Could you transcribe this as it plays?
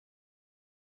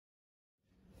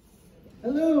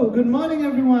Hello, good morning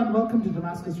everyone. Welcome to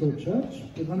Damascus Road Church.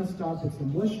 We're going to start with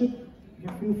some worship. You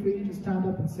can feel free to stand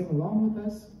up and sing along with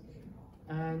us.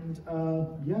 And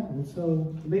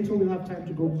also later we'll have time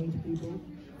to go meet people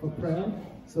for prayer.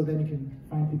 So then you can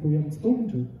find people you haven't spoken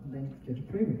to and then get to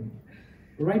pray with them.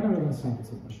 But right now we're going to start with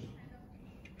some worship.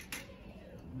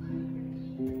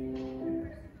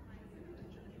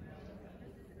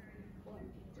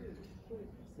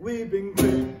 We've been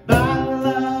gripped by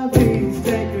love, he's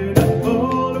taken a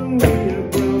hold and we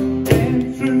have grown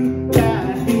in truth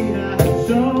that he has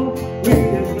shown. We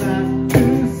are glad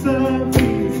to serve,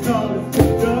 he's called us to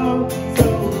go. So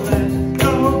let's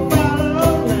go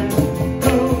follow him.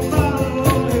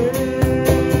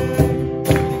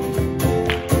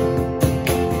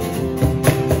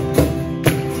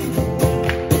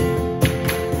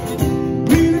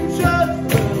 We the church,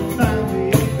 the family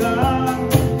of God.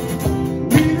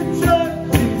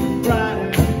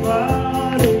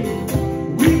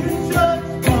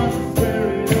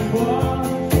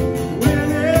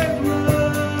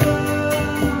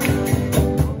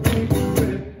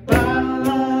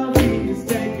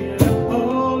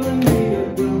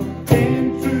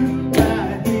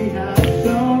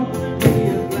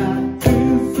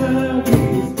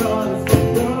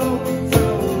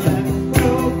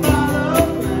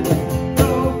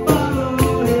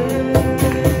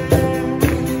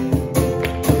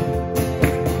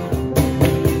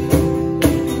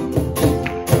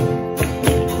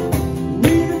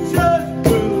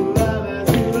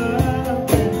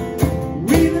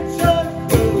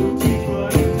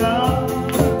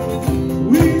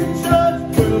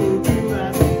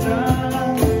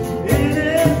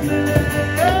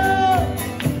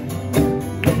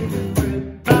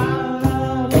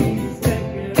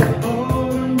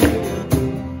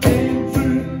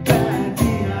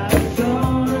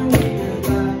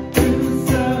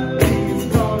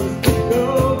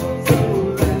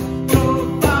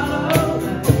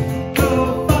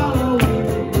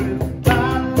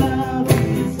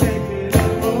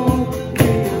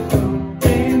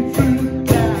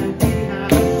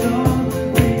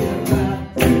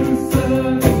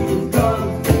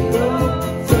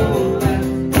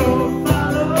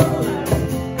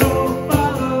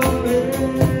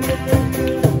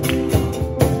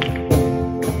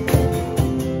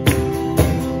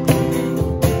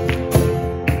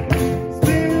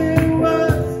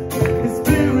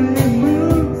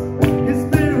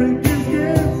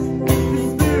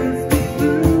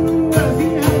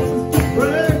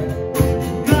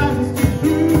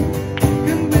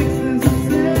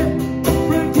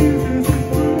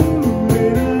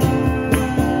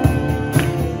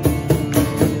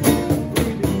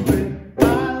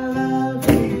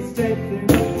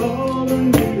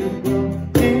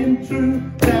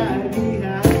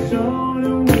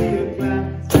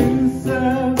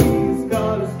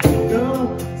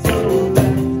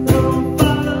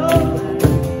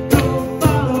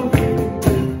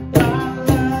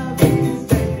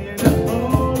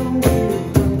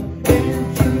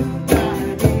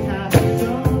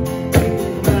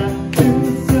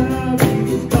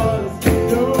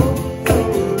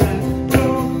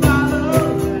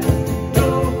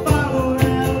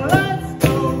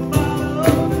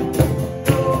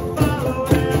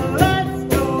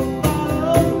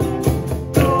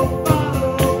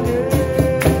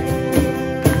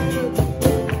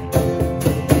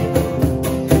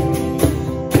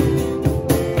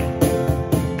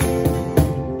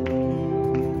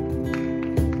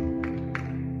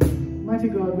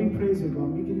 God, we praise you, God.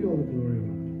 We give you all the glory,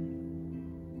 Lord.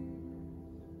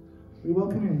 We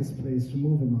welcome you in this place to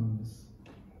move among us,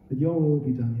 that your will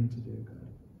be done here today, God.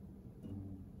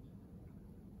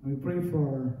 And we pray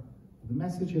for the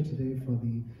message here today, for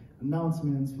the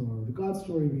announcements, for the God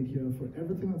story read here, for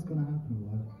everything that's going to happen,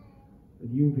 Lord, that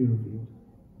you be revealed.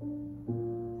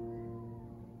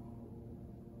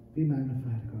 Be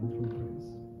magnified, God, through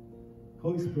praise.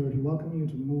 Holy Spirit, we welcome you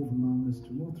to move among us,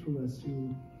 to move through us,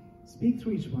 to speak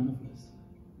through each one of us,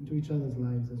 into each other's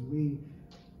lives as we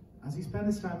spend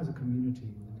this time as a community,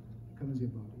 Lord. Come as your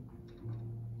body.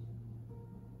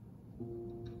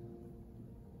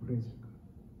 Praise you, God.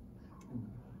 Amen.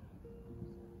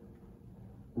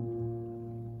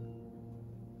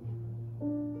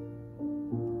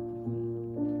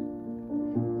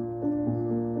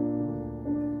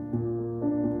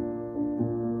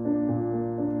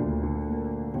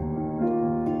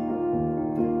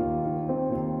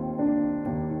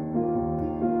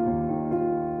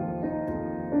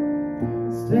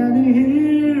 Standing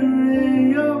here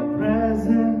in your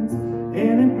presence,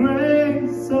 in a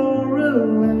grace so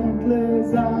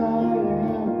relentless, I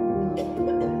am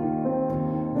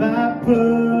by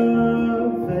purpose.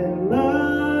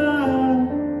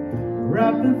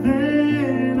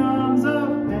 within arms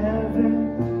of heaven,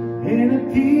 in a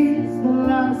peace that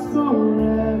lasts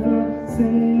forever,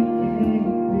 sinking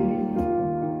deep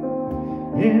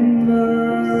in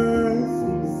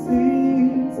mercy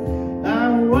seas.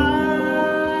 I'm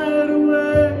wide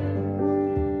awake,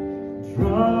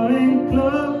 drawing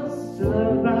closer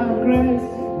by grace.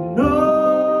 No,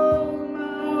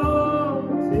 my heart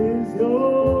is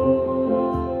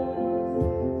yours.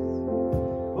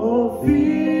 Oh,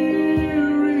 fear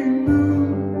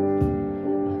removed,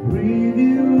 breathe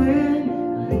you in,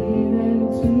 lean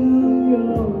into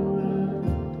your love.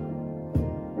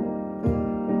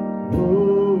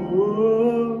 Oh,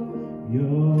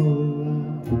 your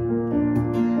love.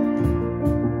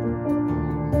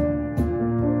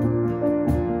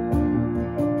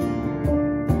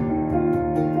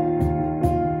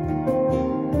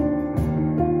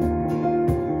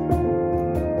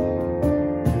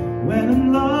 When I'm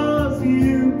lost,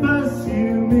 you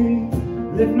pursue me.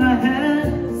 Lift my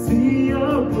hand, see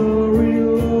your glory,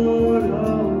 Lord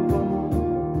of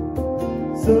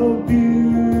all. So beautiful.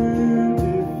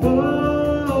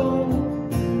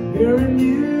 Here in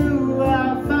you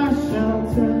I find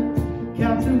shelter,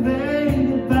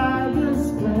 captivated by the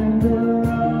splendor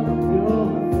of your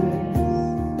face.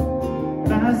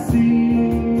 My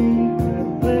secret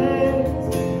place,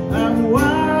 I'm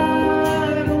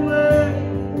wide awake,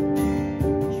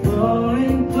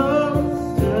 drawing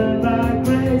closer by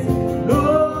grace.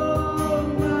 Lord,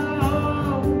 my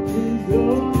heart is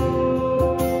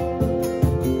yours.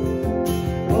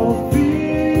 Oh,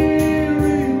 fear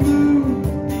removed,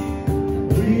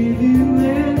 breathe you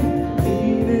in,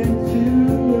 lead into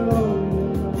your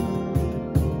love.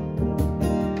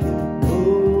 Oh,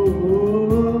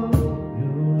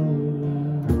 your love.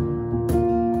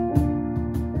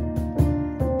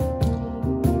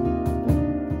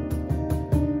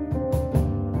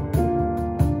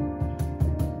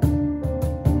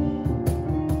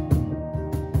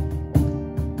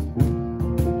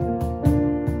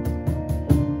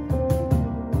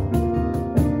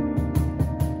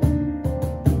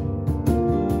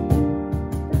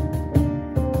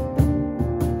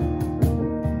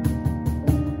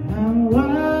 I'm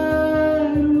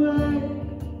wide awake,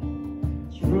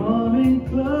 drawing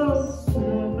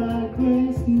closer by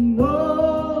grace.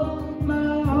 Lord,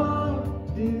 my heart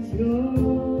is yours.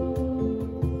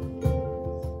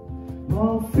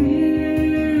 All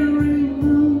fear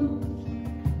removed,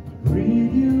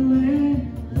 breathe you in,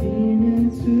 lean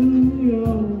into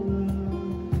your love.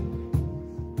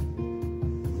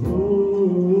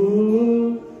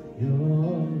 Oh, your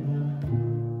love.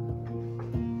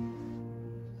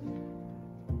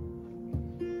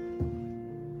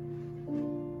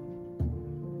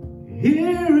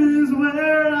 Here is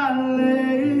where I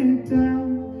lay it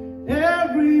down,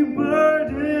 every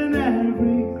burden,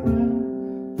 every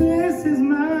crown. This is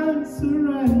my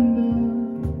surrender.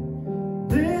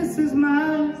 This is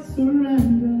my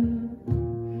surrender.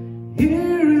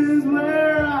 Here is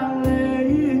where I lay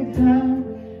it down,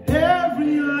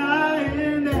 every lie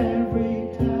and every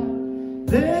doubt.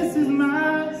 This is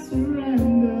my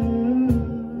surrender.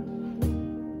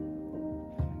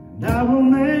 And I will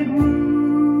make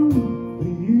room for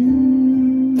you.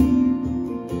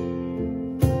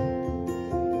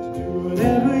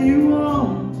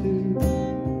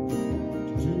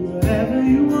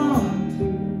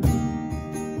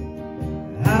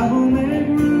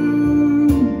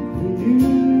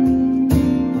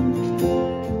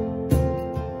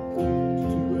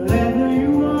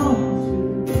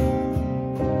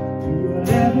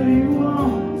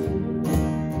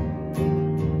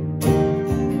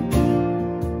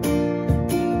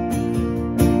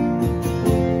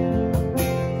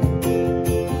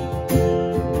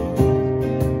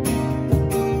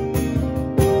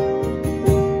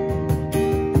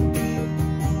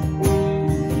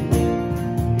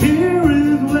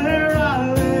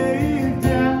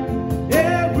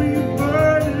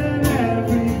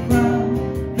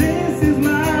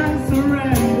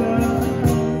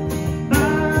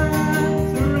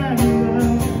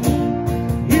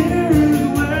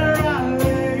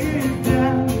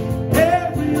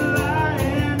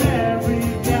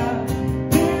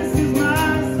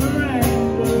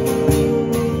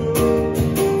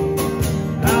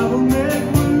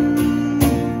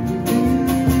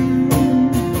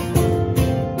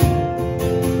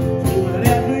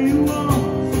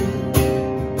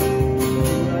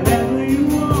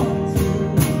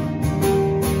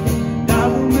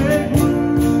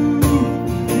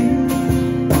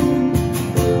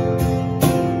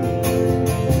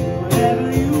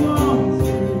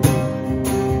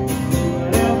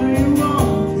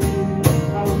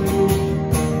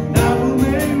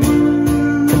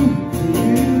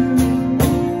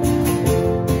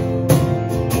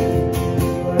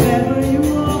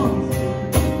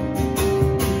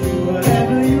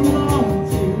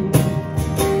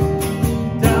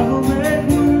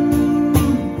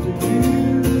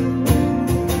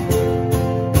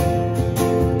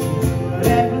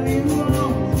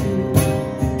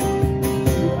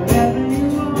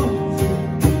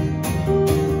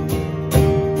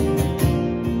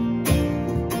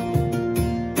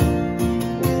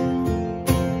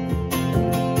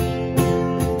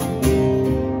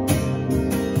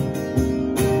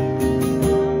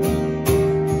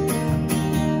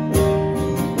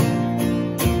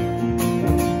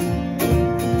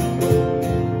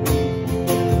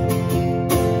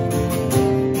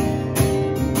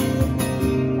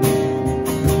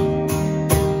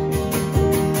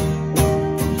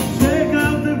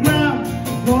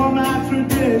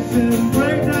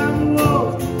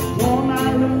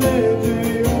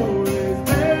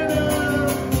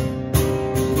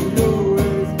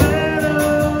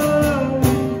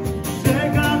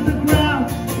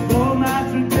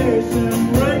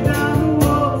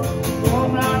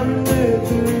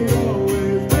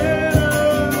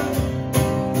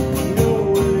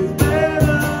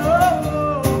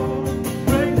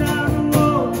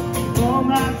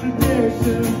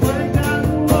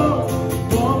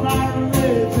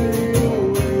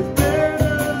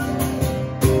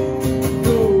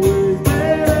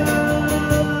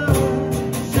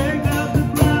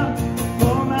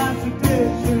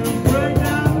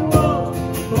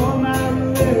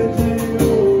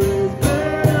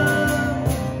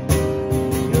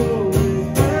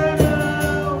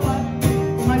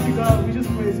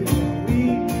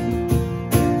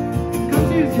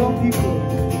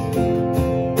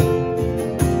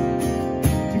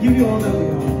 Give you all that we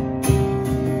are.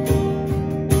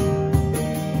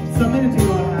 Submit it to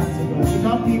your hands, O God. Should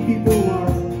not be people who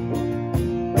are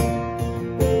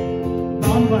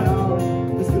bound by our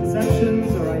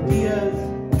misconceptions or ideas,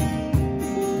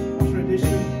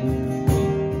 tradition.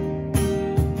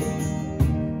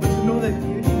 But to know that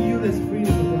in you there's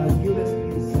freedom, O God. In you there's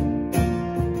peace.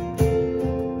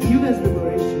 In you there's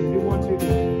liberation. You want to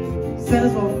set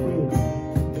us all free.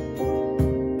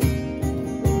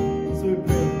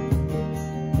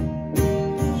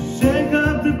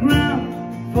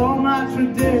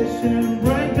 Tradition,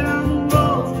 break down the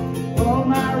walls for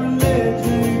my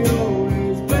religion. You're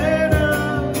always better,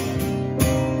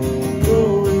 you're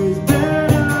always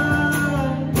better.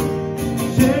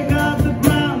 Shake up the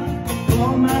ground for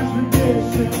my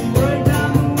tradition, break down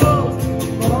the walls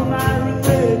for my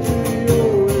religion. You're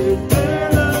always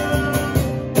better,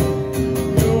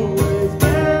 you're always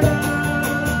better.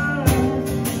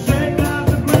 Shake up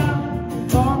the ground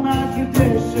for my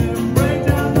tradition, break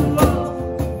down the walls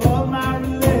for my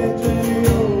religion.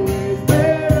 You're always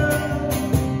better,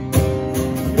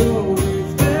 you're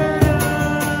always better.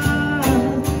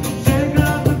 Shake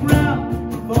up the ground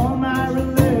for my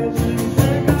religion,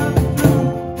 shake up the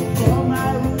ground for my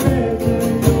religion.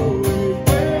 You're always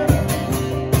better,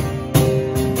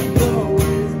 you're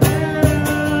always better.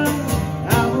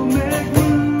 I will make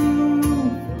room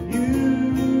for you.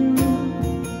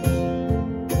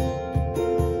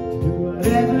 Do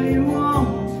whatever you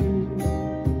want to.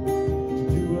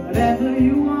 Do whatever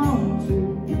you want to.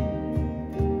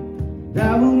 I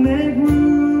will make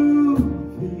room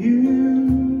for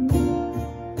you.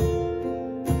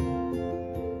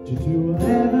 To do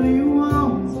whatever you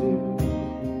want to.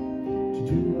 To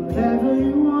do whatever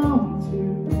you want to.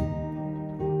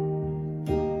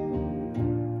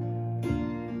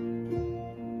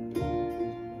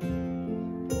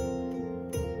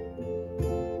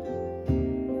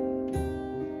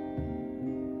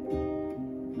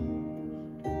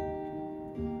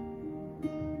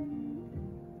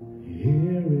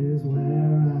 Here is where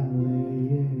I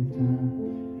lay it down.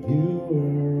 You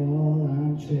are all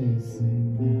I'm chasing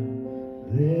now.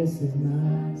 This is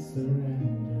my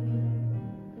surrender.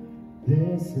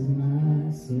 This is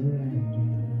my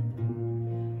surrender.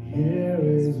 Here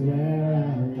is where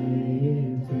I lay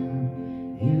it down.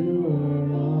 You are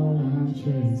all I'm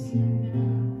chasing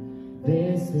now.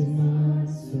 This is my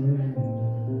surrender.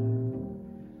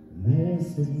 This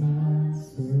is my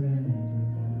surrender.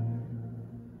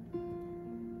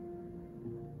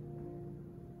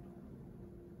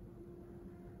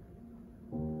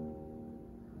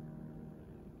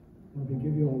 Lord, we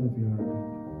give you all that we are,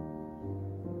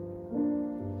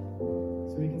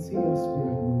 so we can see your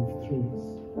spirit move through us.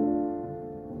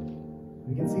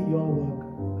 We can see your work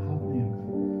happening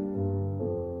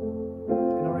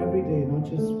in our everyday, not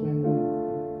just when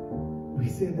we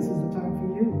say this is the time for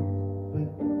you, but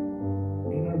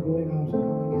in our going out and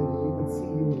coming in, we can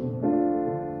see you, Lord,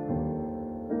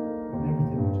 in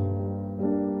everything we do.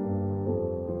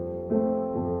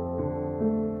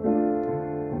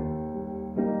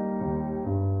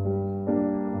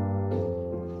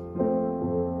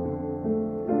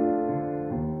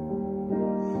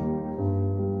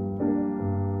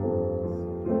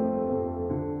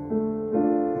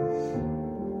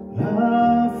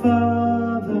 Our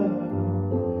Father,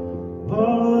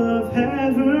 all of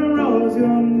heaven rose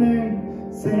your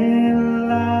name, sing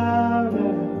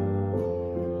louder.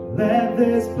 Let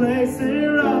this place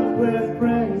erupt with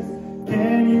praise.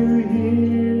 Can you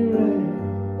hear it?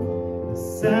 The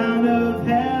sound of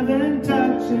heaven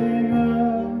touching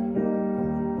earth.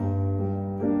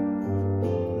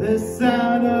 The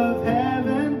sound of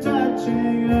heaven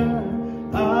touching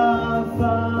earth. Our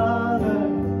Father,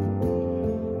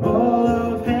 all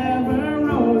of heaven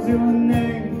rose your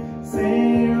name,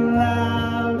 sing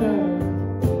louder.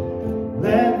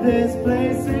 Let this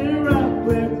place erupt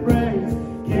with praise.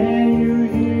 Can you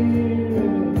hear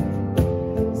it?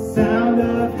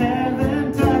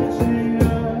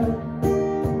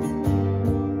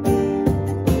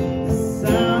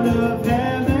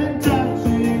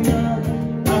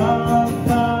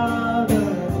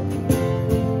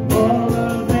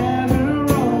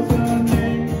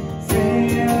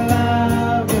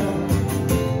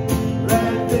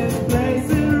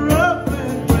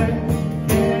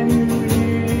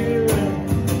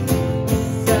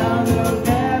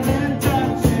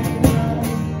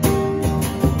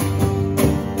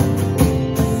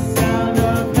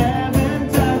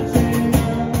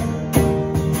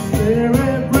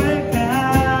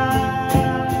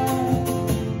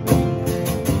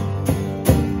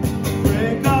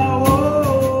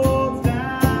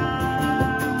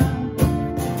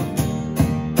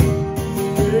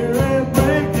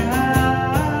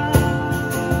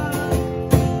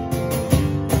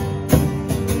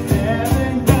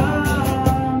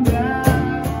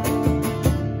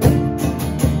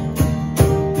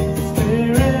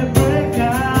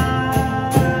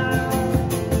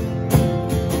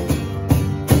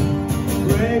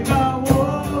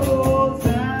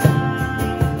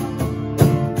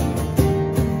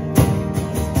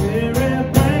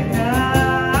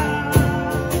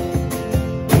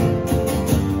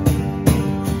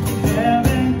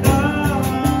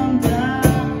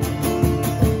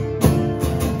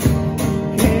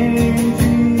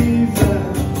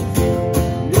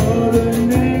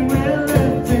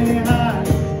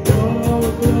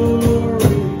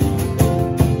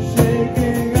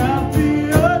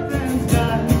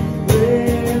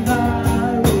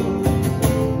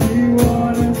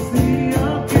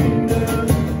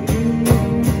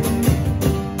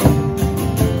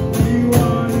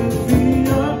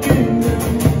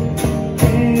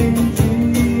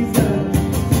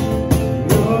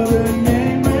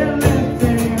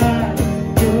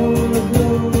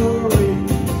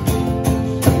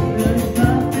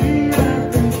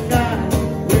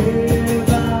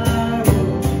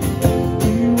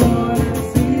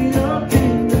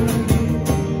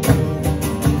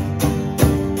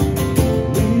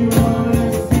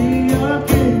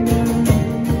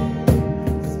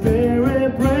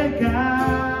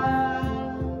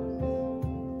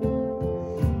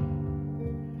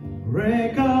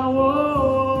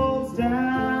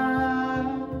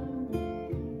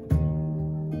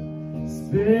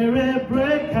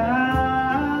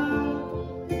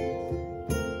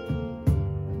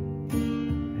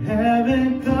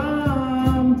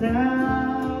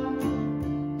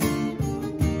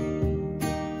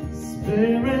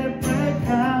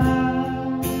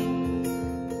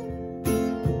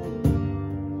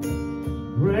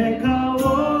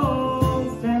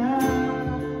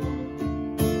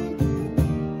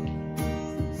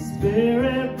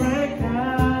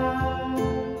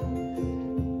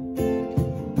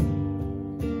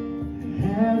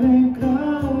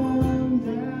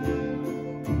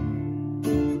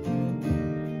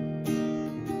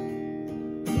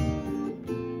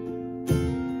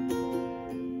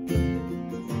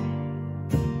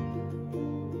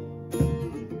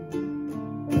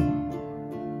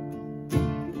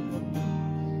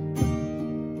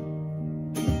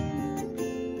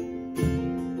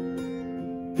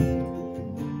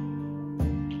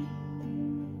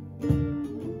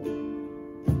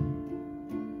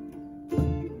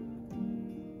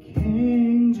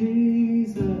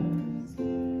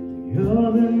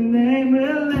 You're the name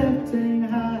we're lifting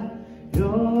high,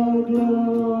 your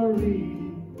glory,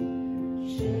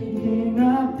 shaking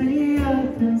up the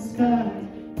earth and sky,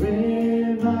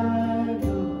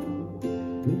 revival.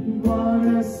 We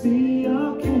wanna see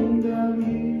your kingdom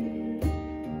here.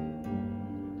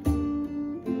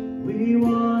 We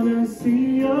wanna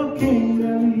see your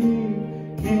kingdom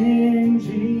here, King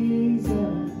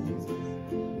Jesus.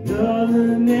 You're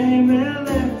the name we're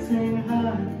lifting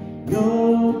high,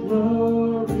 your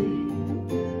glory,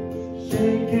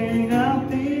 shaking up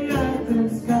the earth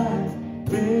and sky,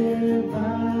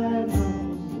 revival.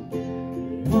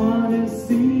 Wanna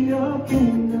see your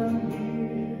kingdom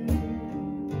here.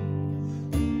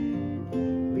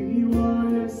 We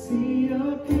wanna see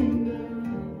your kingdom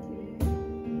here.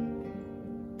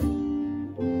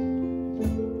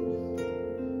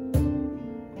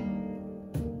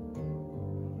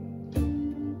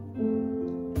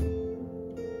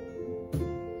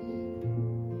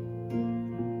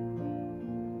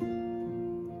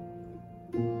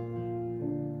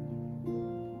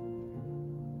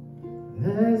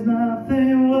 There's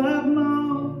nothing worth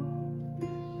more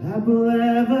that will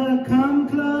ever come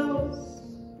close.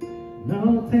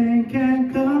 Nothing can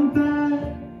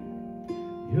compare.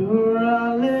 You're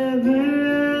our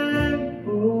living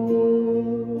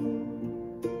hope.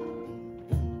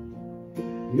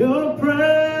 Your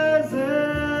presence,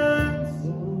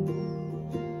 Lord.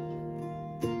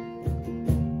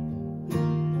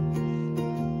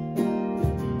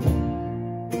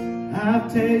 I've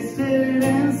tasted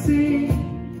and seen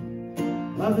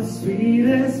of the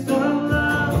sweetest of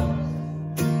loves,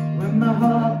 when my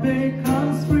heart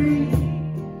becomes free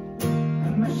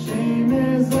and my shame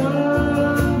is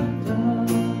undone.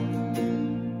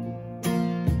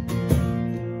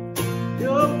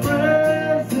 Your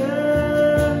presence,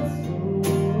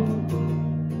 Lord.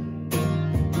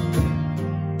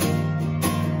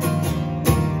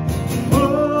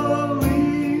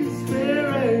 Holy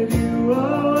Spirit, you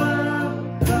are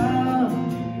welcome.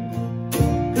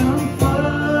 Come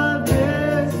flood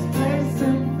this place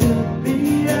and fill the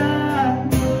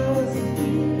atmosphere.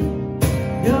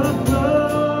 Your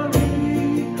glory,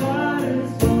 God,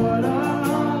 is what our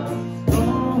hearts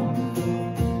long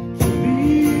for. To be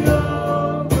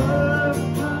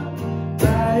overcome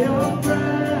by your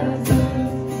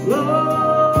presence, Lord.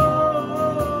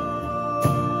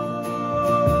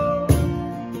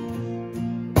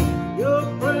 Your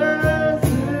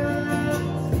presence,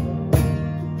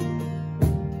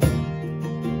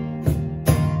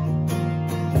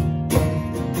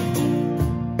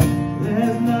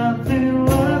 there's nothing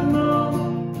worth more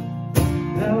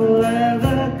that will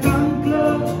ever come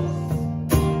close.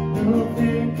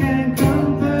 Nothing can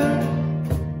compare.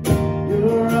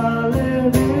 You're our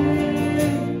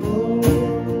living hope.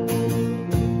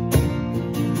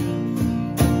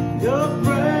 Your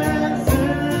presence,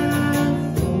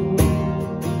 Lord.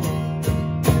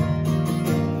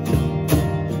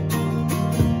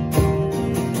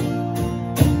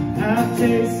 I've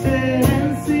tasted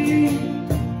and seen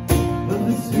of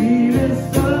the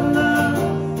sweetest of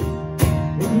loves,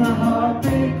 when my heart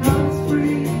becomes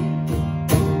free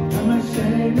and my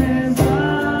shame is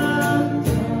undone.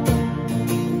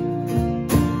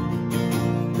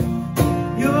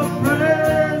 Your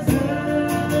presence,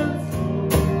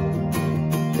 Lord.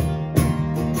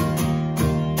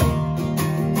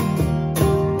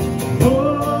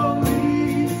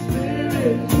 Holy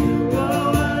Spirit, you are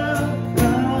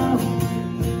welcome.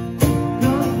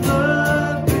 Come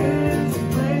flood this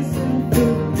place and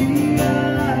fill the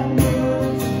atmosphere.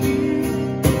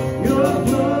 Your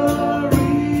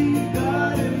glory,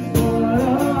 God, is what our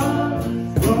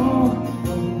hearts long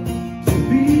for. To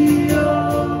be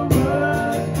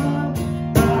overcome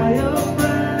by your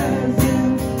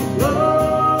presence,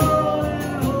 Lord.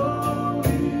 And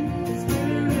Holy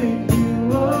Spirit, you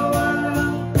are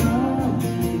welcome.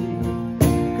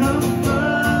 Come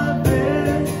flood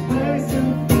this place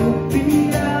and fill the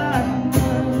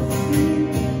atmosphere.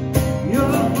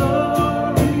 Your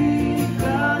glory,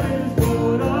 God, is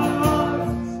what our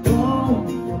hearts long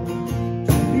for.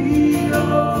 To be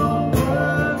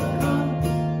overcome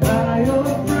by your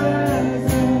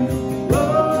presence,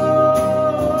 Lord.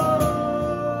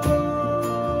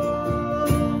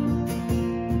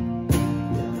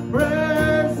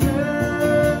 Presence,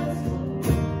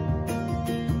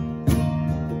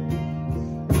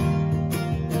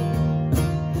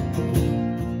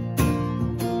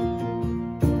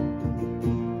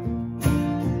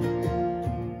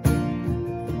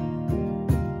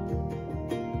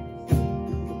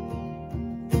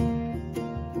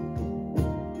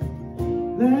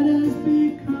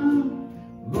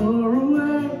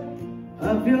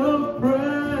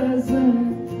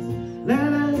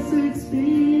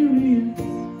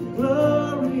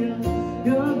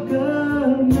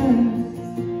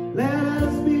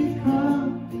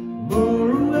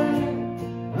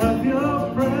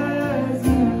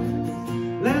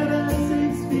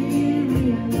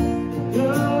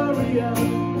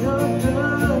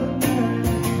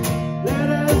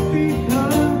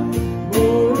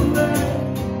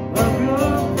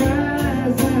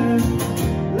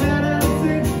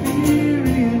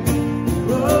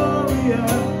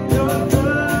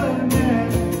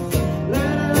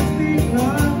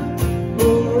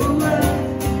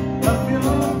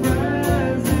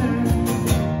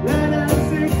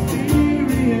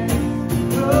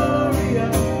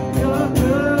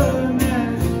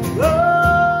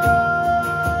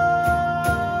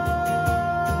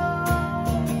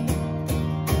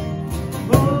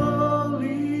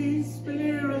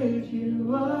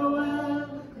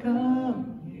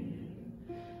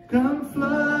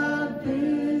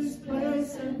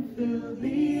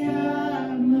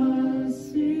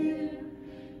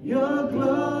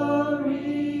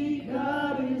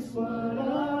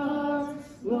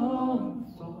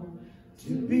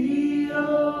 to be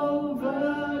overcome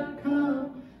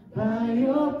by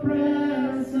your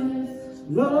presence,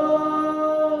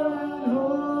 Lord.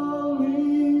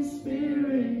 Holy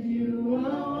Spirit, you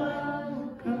are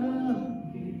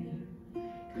welcome here.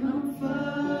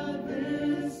 Comfort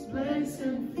this place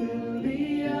and fill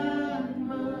the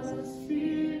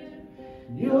atmosphere.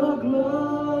 Your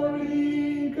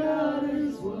glory, God,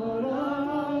 is what our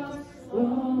hearts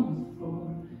long for,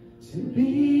 to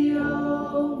be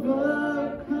overcome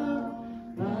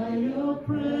by your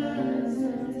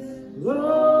presence, Lord.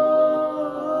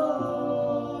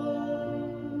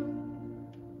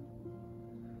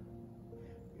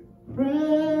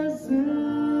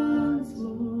 Presence,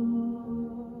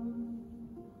 Lord.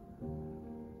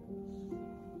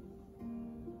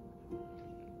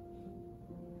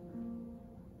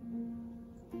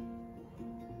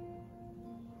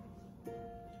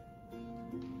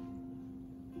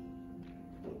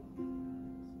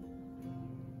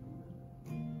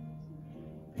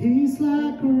 Peace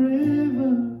like a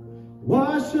river,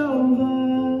 wash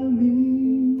over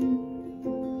me.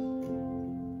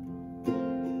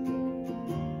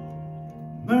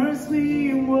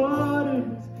 Mercy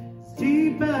waters, as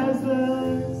deep as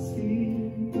the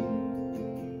sea.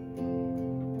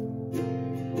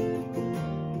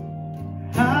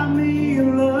 Hide me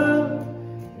in love,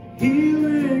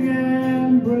 healing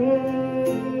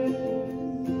embrace.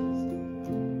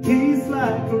 Peace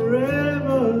like a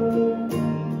river,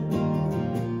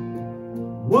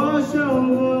 wash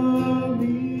over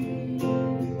me.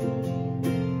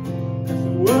 As I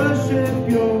worship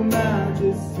your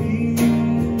majesty,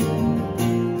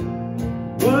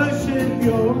 worship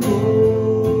your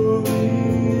holy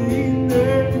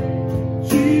name.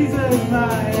 Jesus,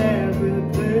 my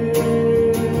everything.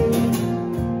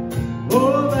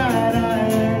 All that I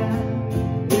am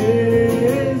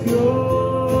is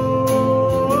yours.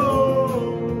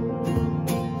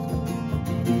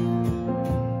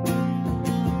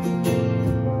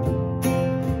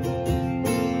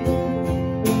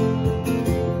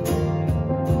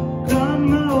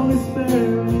 Come, Holy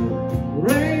Spirit,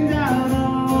 rain down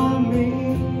on me.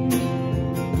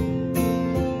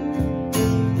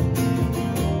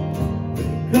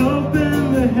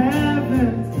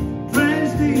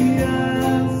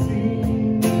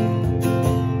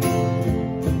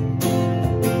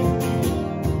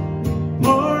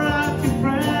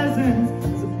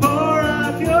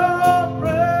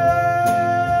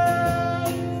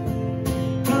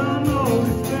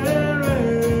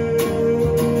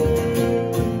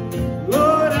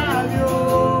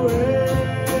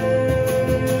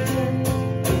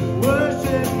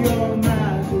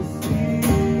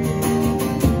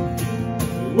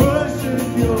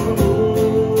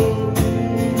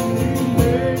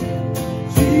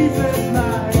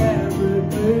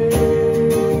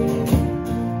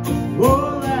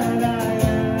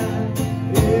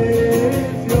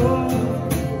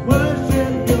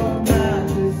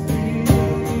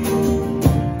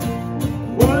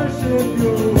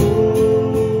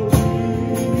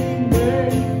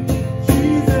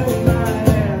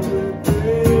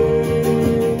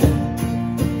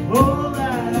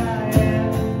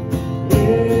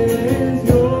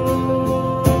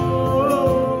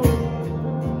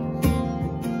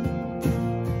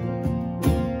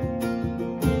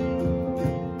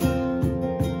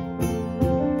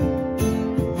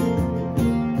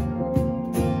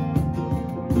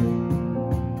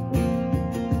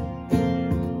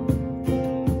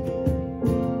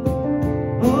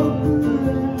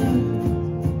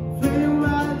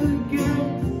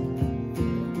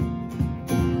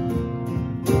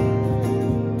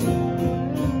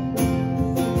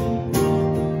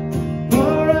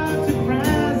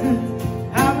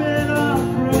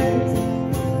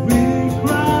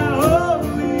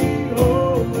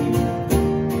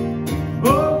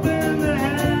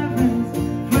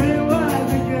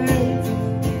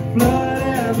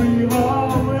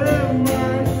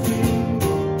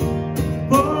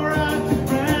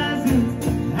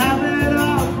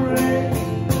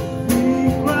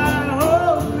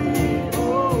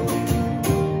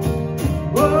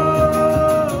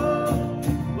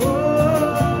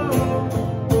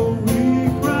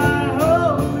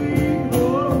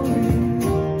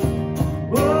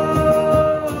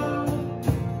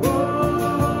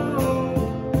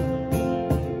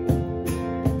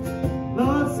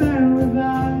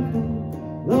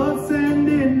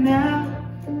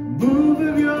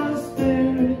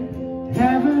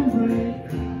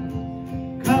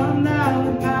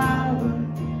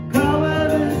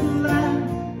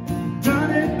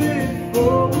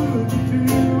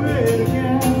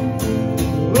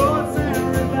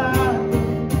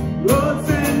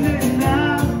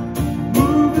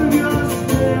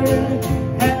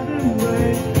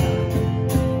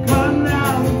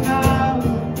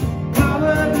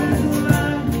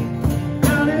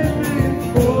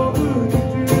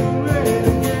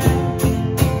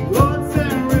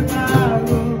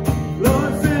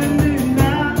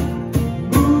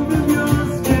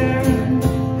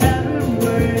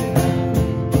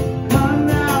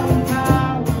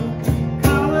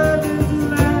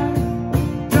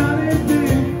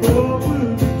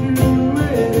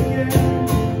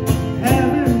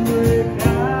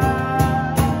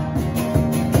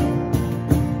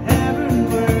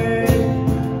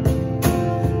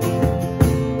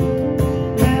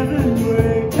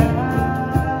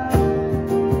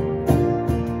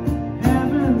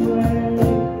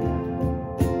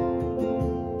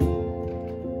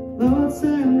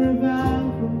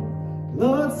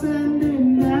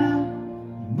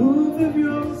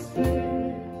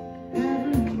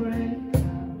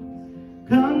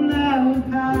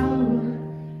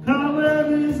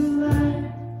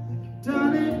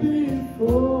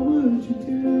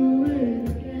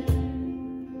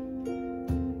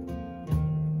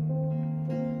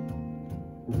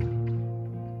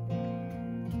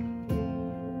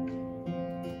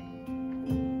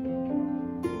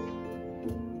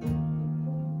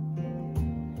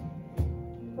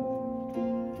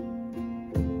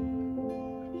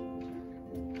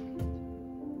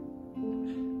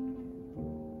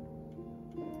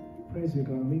 praise you,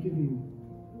 God. We give you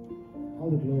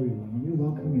all the glory, Lord. And we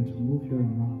welcome you to move here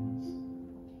among us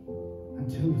and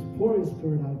to pour your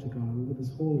Spirit out to God over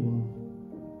this whole world.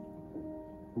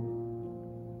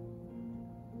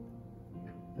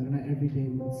 That in our every day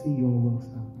we will see your works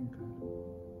happening, God.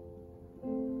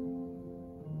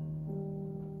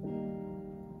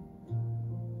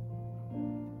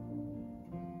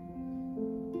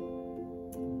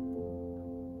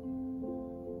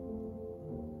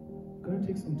 I'm going to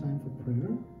take some time for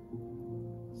prayer.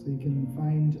 So you can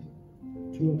find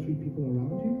 2 or 3 people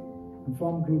around you and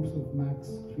form groups of max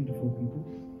 3 to 4 people.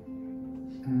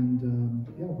 And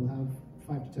yeah, we'll have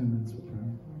 5 to 10 minutes for prayer.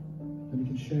 Then you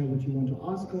can share what you want to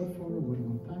ask God for, what you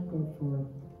want to thank God for,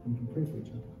 and you can pray for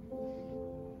each other.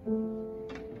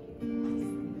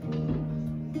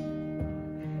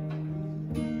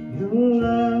 Your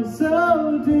love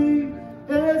so deep,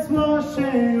 it's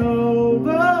washing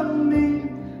over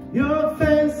me. Your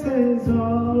face is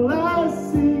all I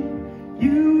see.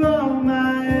 You are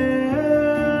my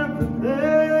everything.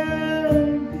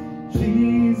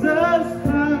 Jesus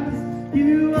Christ,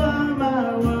 you are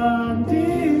my one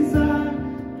desire.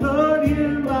 Lord,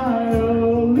 hear my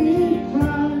only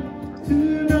cry to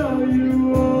know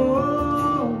you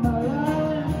all my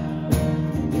life.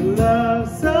 Your love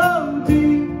so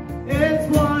deep, it's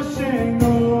washing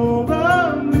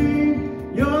over me.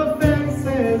 Your face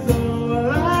is all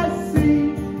I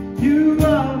see. You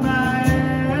are my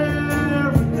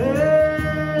everything.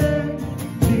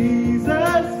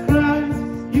 Jesus Christ,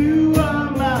 you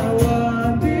are my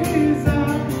one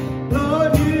desire.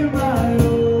 Lord, you my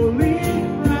only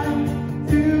cry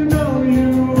to know you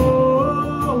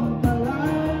all my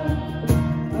life.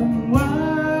 I'm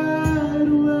wide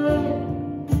awake,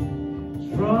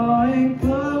 drawing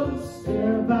closer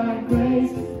by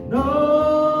grace. No,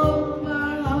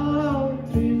 my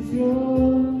heart is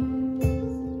yours.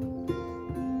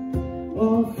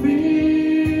 All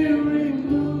fear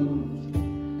removed,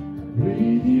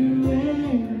 breathe you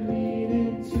in, lead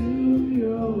into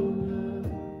your love.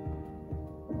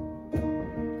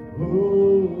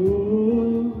 Oh,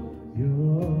 your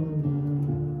love.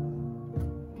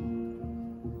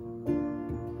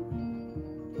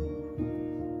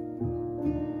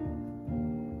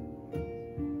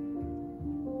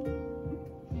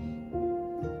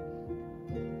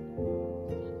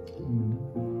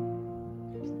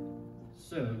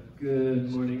 So, good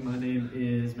morning. My name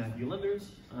is Matthew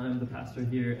Lenders. I'm the pastor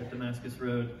here at Damascus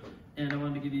Road, and I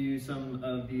wanted to give you some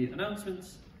of the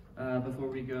announcements before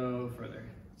we go further.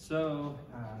 So,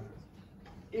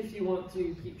 if you want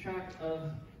to keep track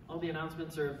of all the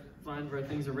announcements or find where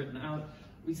things are written out,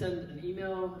 we send an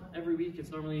email every week.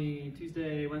 It's normally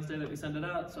Tuesday, Wednesday that we send it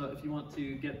out. So if you want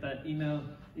to get that email,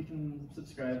 you can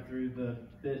subscribe through the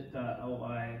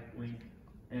bit.ly link,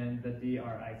 and the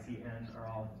DRICN are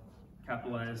all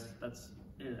capitalized. That's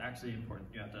actually important.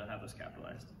 You have to have those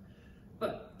capitalized.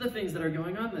 But the things that are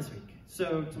going on this week.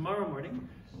 So tomorrow morning,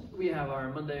 we have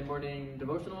our Monday morning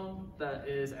devotional that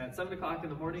is at 7 o'clock in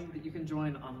the morning that you can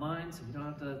join online, so you don't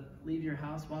have to leave your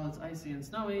house while it's icy and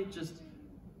snowy. Just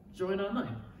join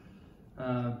online.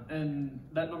 And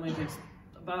that normally takes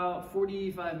about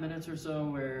 45 minutes or so,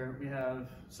 where we have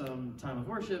some time of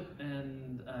worship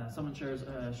and someone shares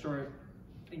a short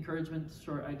encouragement,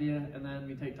 short idea, and then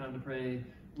we take time to pray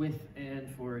with and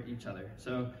for each other.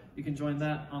 So you can join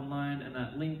that online, and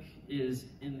that link is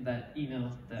in that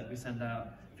email that we send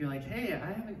out. If you're like, hey,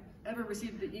 I haven't ever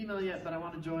received the email yet, but I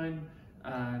want to join,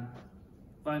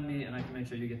 find me and I can make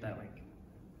sure you get that link.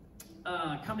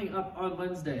 Coming up on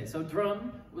Wednesday, so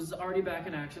Drum was already back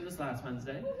in action this last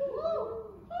Wednesday.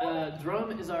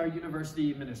 Drum is our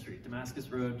university ministry, Damascus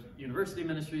Road University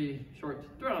Ministry, short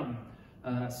Drum.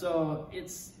 So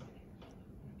it's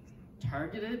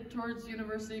targeted towards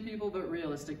university people, but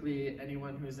realistically,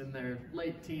 anyone who's in their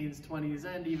late teens, 20s,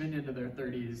 and even into their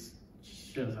 30s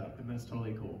shows up, and that's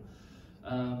totally cool.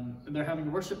 And they're having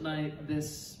a worship night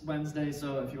this Wednesday,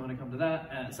 so if you want to come to that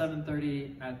at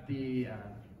 7:30 at the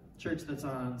church that's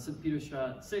on St. Peter's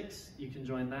Street 6, you can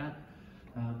join that.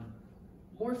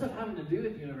 More stuff having to do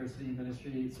with university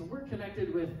ministry. So we're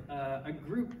connected with a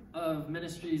group of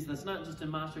ministries that's not just in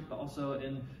Maastricht, but also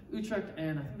in Utrecht,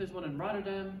 and I think there's one in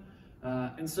Rotterdam.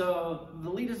 And so the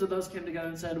leaders of those came together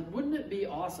and said, wouldn't it be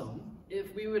awesome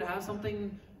if we would have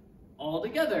something all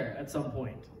together at some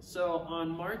point? So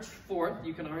on March 4th,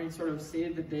 you can already sort of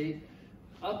save the date,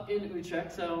 up in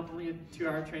Utrecht, so only a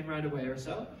 2-hour train ride away or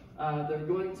so. They're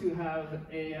going to have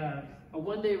a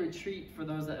one-day retreat for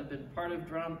those that have been part of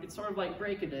Drum. It's sort of like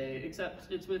Break-A-Day,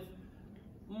 except it's with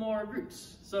more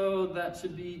groups. So that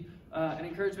should be an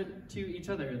encouragement to each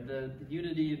other, the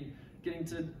unity getting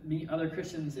to meet other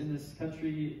Christians in this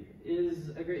country is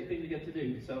a great thing to get to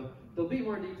do. So there'll be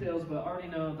more details, but already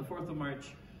know the 4th of March,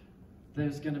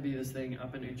 there's going to be this thing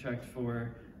up in Utrecht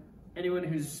for anyone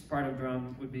who's part of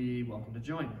Drum would be welcome to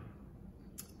join.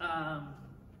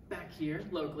 Back here,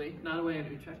 locally, not away in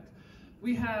Utrecht,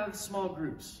 we have small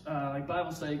groups, like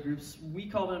Bible study groups. We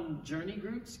call them journey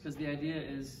groups because the idea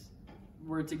is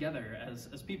we're together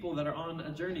as people that are on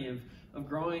a journey of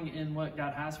growing in what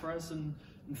God has for us and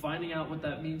finding out what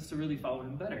that means to really follow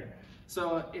Him better.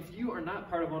 So if you are not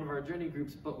part of one of our journey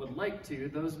groups but would like to,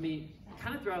 those meet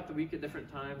kind of throughout the week at different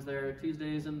times. There are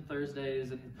Tuesdays and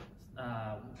Thursdays, and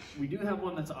we do have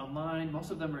one that's online. Most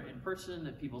of them are in person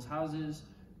at people's houses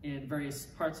in various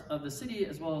parts of the city,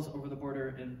 as well as over the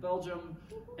border in Belgium.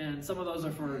 And some of those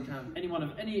are for kind of anyone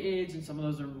of any age, and some of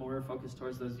those are more focused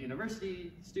towards those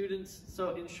university students.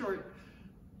 So in short,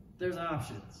 there's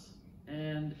options.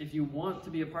 And if you want to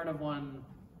be a part of one,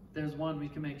 there's one we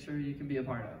can make sure you can be a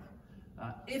part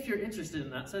of. If you're interested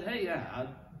in that, said, hey, yeah,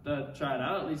 I'd try it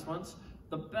out at least once.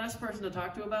 The best person to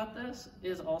talk to about this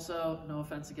is also, no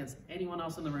offense against anyone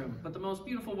else in the room, but the most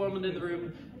beautiful woman in the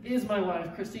room is my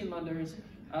wife, Christine Lunders.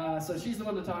 So she's the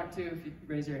one to talk to. If you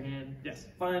raise your hand, yes,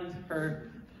 find her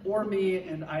or me,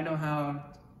 and I know how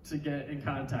to get in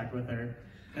contact with her,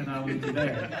 and I'll leave you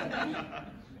there.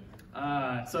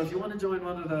 So if you want to join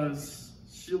one of those,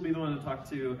 she'll be the one to talk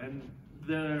to, and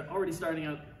they're already starting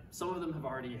up. Some of them have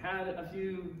already had a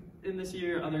few in this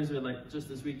year. Others are like just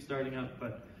this week starting up,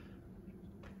 but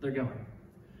they're going.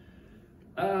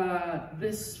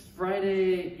 This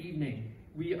Friday evening,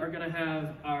 we are going to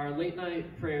have our late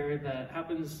night prayer that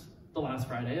happens the last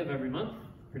Friday of every month,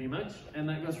 pretty much. And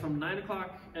that goes from 9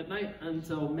 o'clock at night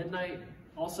until midnight,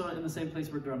 also in the same place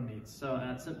where Drum meets. So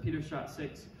at St. Peter's Shot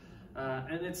 6.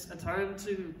 And it's a time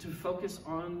to focus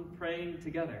on praying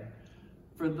together.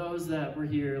 For those that were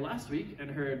here last week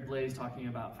and heard Blaze talking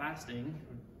about fasting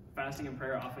and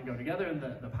prayer often go together, and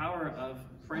the power of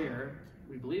prayer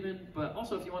we believe in. But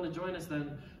also, if you want to join us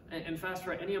then and fast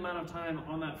for any amount of time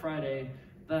on that Friday,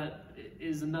 that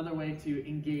is another way to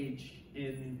engage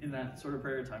in that sort of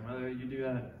prayer time. Whether you do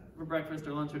that for breakfast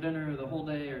or lunch or dinner or the whole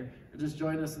day, or just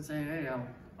join us and say, hey,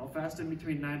 I'll fast in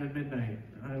between 9 and midnight.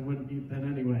 I wouldn't eat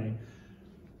then anyway.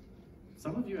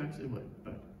 Some of you actually would,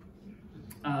 but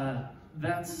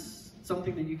that's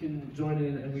something that you can join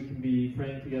in, and we can be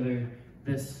praying together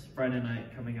this Friday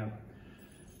night coming up.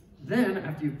 Then,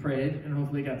 after you've prayed and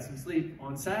hopefully got some sleep,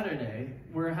 on Saturday,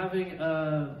 we're having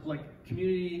a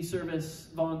community service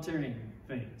volunteering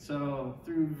thing. So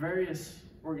through various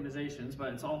organizations,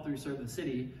 but it's all through Serve the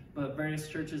City, but various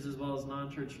churches as well as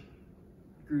non-church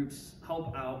groups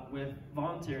help out with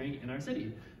volunteering in our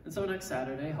city. And so next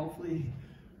Saturday, hopefully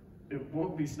it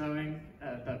won't be snowing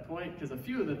at that point because a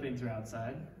few of the things are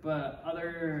outside, but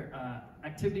other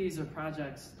activities or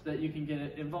projects that you can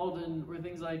get involved in were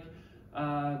things like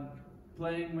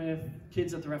playing with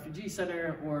kids at the refugee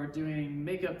center, or doing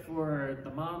makeup for the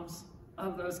moms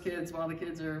of those kids while the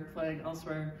kids are playing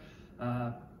elsewhere,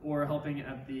 or helping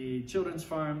at the children's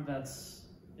farm that's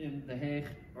in The Hague,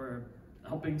 or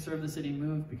helping Serve the City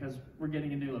move because we're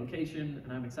getting a new location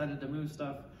and I'm excited to move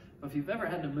stuff. But if you've ever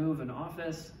had to move an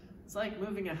office, it's like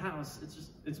moving a house.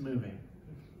 It's moving.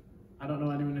 I don't know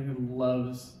anyone who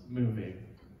loves moving.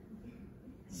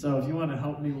 So if you want to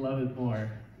help me love it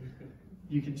more,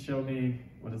 you can show me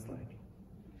what it's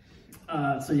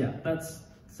like. So yeah, that's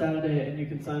Saturday, and you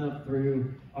can sign up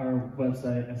through our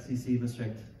website,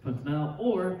 fccdistrict.nl,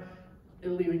 or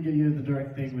it'll even give you the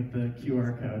direct thing with the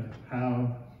QR code.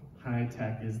 How high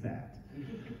tech is that?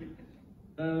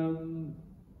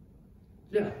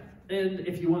 Yeah, and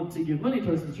if you want to give money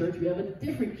towards the church, we have a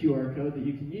different QR code that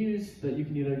you can use, that you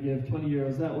can either give 20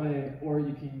 euros that way, or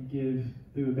you can give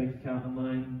through a bank account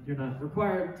online. You're not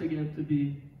required to give to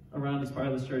be around as part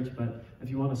of this church, but if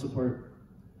you want to support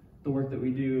the work that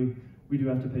we do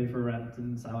have to pay for rent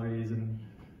and salaries and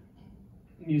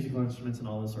musical instruments and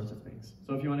all those sorts of things.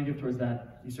 So if you want to give towards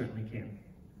that, you certainly can.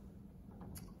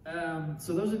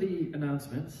 So those are the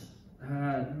announcements.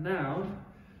 Now,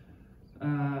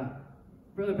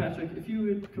 Brother Patrick, if you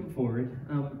would come forward.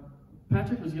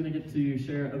 Patrick was going to get to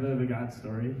share a bit of a God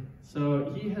story.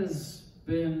 So he has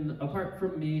been, apart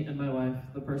from me and my wife,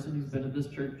 the person who's been at this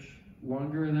church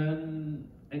longer than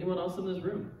anyone else in this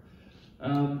room.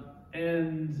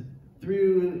 And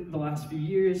through the last few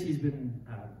years, he's been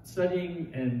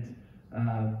studying and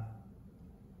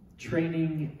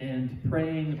training and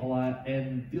praying a lot,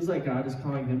 and feels like God is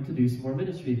calling him to do some more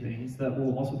ministry things that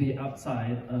will also be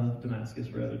outside of Damascus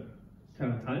Road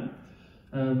kind of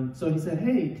time. So he said,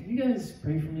 hey, can you guys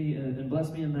pray for me and bless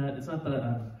me in that? It's not that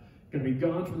I'm going to be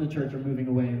gone from the church or moving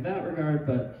away in that regard,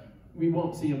 but we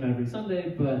won't see them every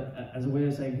Sunday, but as a way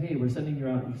of saying, hey, we're sending you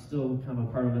out, you're still kind of a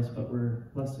part of us, but we're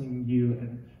blessing you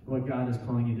and what God is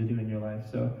calling you to do in your life.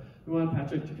 So we want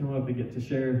Patrick to come up and get to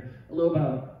share a little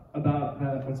about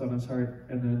that, what's on his heart,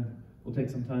 and then we'll take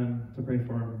some time to pray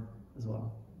for him as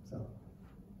well. So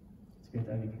it's great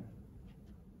to have you here.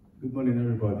 Good morning,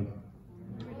 everybody.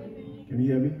 Can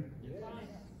you hear me? Yes.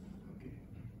 Okay.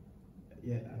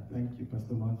 Yeah, thank you,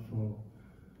 Pastor Matt, for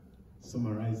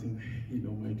summarizing,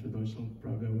 my introduction.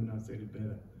 Probably I wouldn't have said it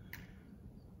better.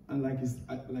 And like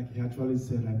he actually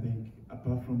said, I think,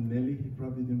 apart from Nelly, he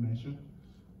probably didn't mention,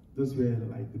 those were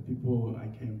like the people I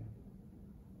came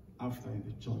after in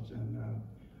the church. And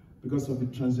because of the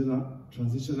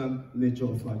transitional nature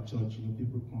of our church,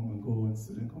 people come and go and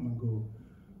students come and go.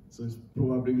 So it's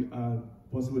probably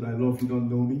possible that a lot of you don't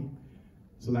know me.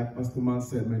 So like Pastor Matt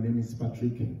said, my name is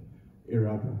Patrick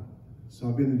Erabu. So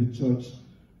I've been in the church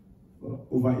for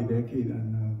over a decade,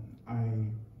 and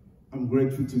I'm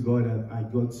grateful to God that I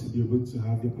got to be able to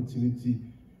have the opportunity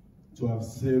to have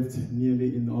served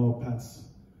nearly in all parts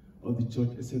of the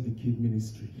church except the kid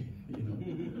ministry.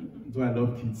 Though I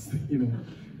love kids,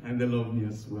 and they love me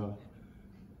as well.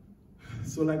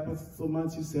 So like Pastor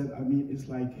Matthew said, it's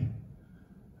like,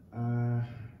 how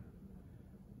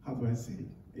do I say it?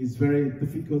 It's very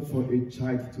difficult for a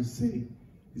child to say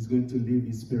he's going to leave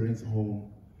his parents' home.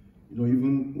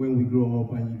 Even when we grow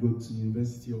up and you go to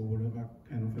university or whatever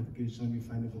kind of education, you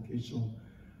find a vocation,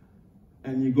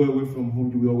 and you go away from home,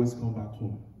 you will always come back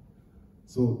home.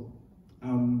 So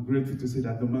I'm grateful to say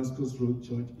that Damascus Road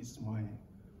Church is my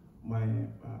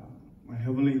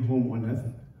heavenly home on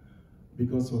earth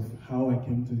because of how I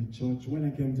came to the church. When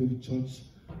I came to the church,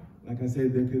 like I said a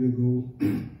decade ago,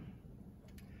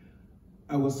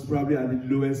 I was probably at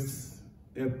the lowest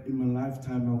in my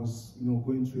lifetime. I was,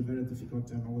 going through a very difficult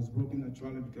time. I was broken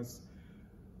actually because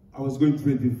I was going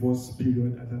through a divorce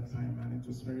period at that time, and it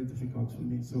was very difficult for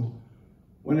me. So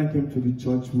when I came to the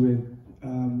church, we were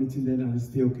meeting then at the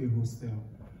Stay OK Hostel.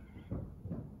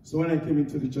 So when I came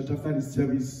into the church after the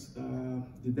service,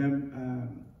 the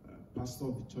then pastor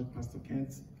of the church, Pastor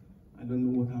Kent, I don't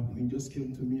know what happened, he just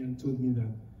came to me and told me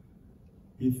that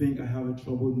he think I have a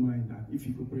troubled mind, that if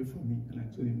he could pray for me. And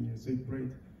I told him yes. So he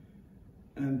prayed.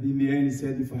 And in the end, he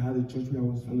said if I had a church where I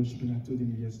was fellowshipping, I told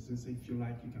him yes. So he said, if you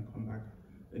like, you can come back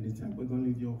anytime, but don't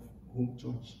leave your home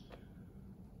church.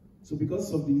 So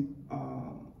because of the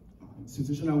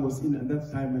situation I was in at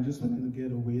that time, I just wanted to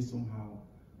get away somehow.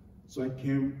 So I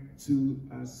came to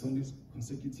Sundays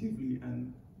consecutively,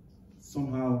 and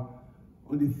somehow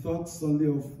on the third Sunday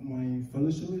of my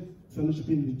fellowship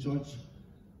in the church,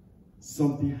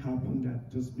 something happened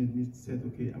that just made me say,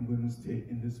 okay, I'm going to stay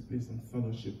in this place and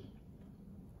fellowship.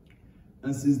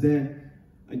 And since then,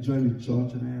 I joined the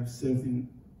church, and I have served in,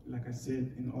 like I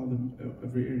said, in all the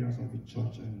every areas of the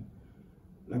church. And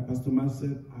like Pastor Matt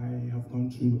said, I have gone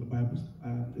through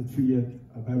a 3-year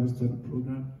Bible study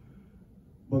program.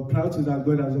 But prior to that,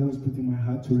 God has always put in my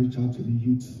heart to reach out to the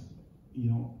youth,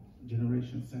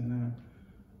 generations. And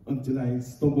until I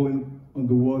stumbled on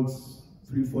the words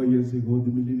 3-4 years ago,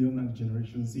 the Millennium and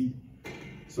Generation Z.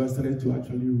 So I started to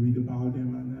actually read about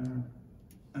them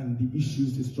and the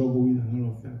issues they struggle with and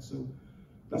all of that. So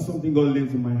that's something God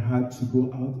laid in my heart to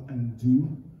go out and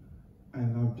do.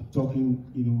 And I'll be talking,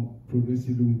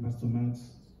 progressively with Pastor Matt,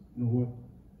 what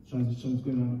transition is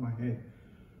going on in my head.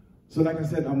 So like I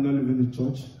said, I'm not leaving the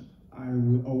church. I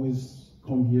will always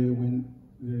come here when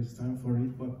there's time for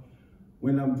it. But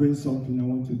when I'm doing something, I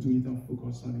want to do it and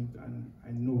focus on it. And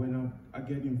I know when I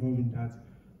get involved in that,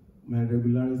 my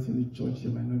regularity in the church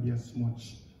here might not be as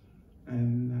much.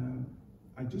 And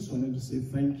I just wanted to say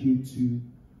thank you to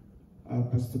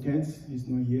Pastor Kent. He's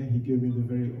not here. He gave me the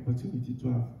very opportunity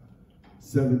to have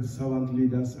servant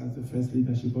leaders as the first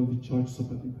leadership of the church,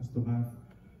 supporting Pastor Matt.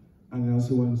 And I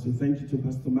also want to say thank you to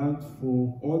Pastor Matt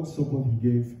for all the support he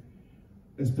gave,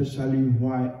 especially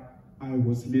while I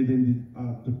was leading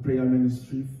the prayer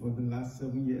ministry for the last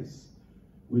 7 years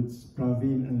with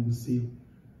Praveen and Lucille.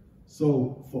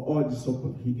 So for all the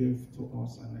support he gave to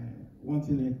us, and one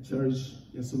thing I cherish,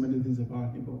 there's so many things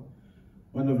about him, but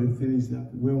one of the things is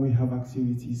that when we have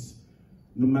activities,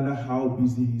 no matter how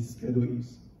busy his schedule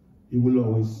is, he will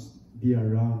always be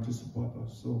around to support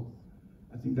us. So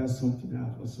I think that's something that I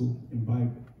also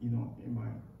imbibe, in my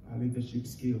leadership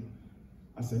skill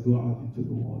as I go out into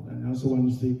the world. And I also want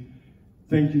to say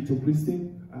thank you to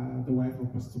Christine, the wife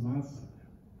of Pastor Matt.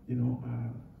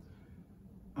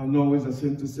 I'm not always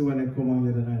ashamed to say when I come out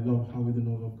here that I love her with the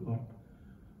love of God.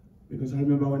 Because I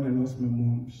remember when I lost my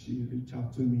mom, she reached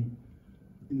out to me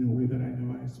in a way that I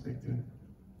never expected.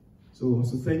 So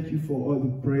also thank you for all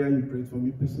the prayer you prayed for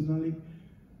me personally.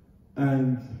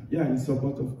 And yeah, in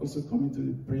support of also coming to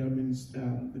the prayer ministry,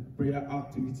 the prayer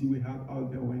activity we had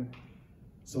out there when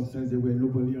sometimes there were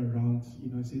nobody around.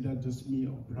 You know, it's either just me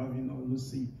or Pravin or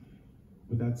Lucy.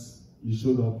 But that's, you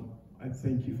showed up. I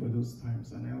thank you for those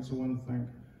times. And I also want to thank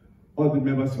all the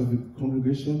members of the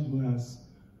congregation who has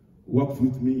worked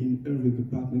with me in every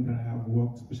department that I have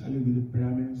worked, especially with the prayer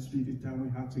ministry, the time we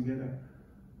had together.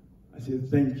 I say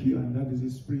thank you, and that is the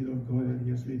Spirit of God that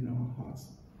He has laid in our hearts.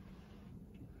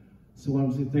 So I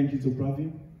want to say thank you to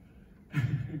Pravin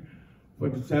for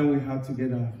the time we had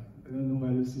together. I don't know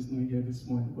why Lucy's not here this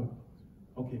morning,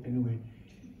 but okay, anyway.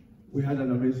 We had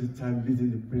an amazing time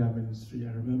leading the prayer ministry.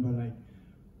 I remember like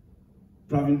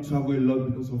Pravin traveled a lot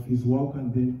because of his work,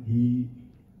 and then he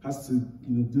has to,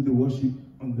 do the worship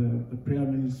on the prayer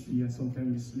ministry, and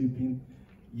sometimes he's sleeping,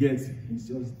 yet he's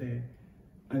just there.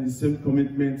 And the same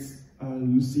commitments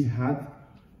Lucy had.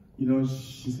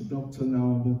 She's a doctor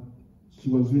now, but she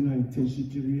was doing her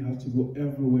internship. She really had to go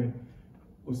everywhere.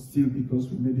 But still, because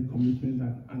we made a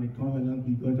commitment and a covenant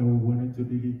with God that we wanted to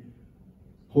really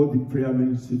hold the prayer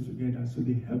ministry together, so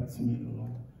they helped me a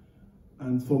lot.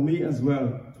 And for me as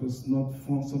well, it was not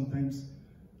fun sometimes.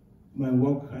 My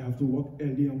work, I have to work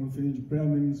early, and we finish the prayer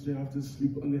ministry, I have to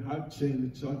sleep on the hard chair in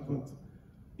the church, but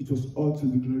it was all to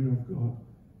the glory of God.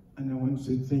 And I want to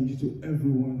say thank you to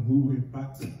everyone who were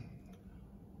part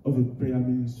of the prayer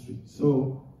ministry.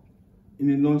 So, in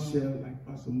a nutshell, like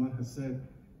Pastor Matt has said,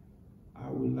 I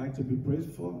would like to be prayed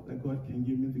for, that God can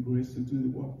give me the grace to do the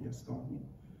work He has called me.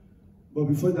 But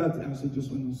before that, I also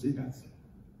just want to say that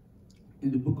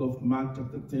in the book of Mark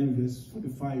chapter 10, verse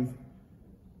 45,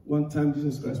 one time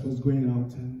Jesus Christ was going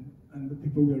out, and the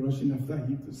people were rushing after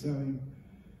Him to sell Him.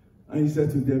 And He said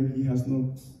to them, He has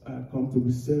not come to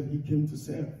be served, He came to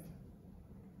serve.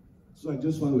 So I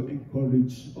just want to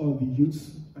encourage all the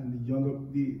youths and the younger,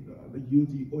 the youth,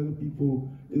 the older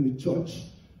people in the church.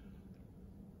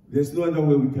 There's no other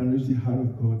way we can reach the heart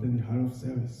of God than the heart of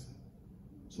service.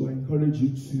 So I encourage you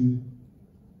to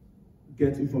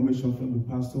get information from the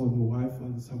pastor or the wife or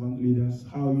the servant leaders,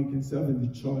 how you can serve in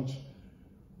the church,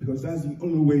 because that's the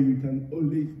only way you can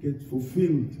only get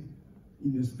fulfilled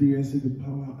in experiencing the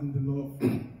power and the love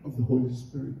of the Holy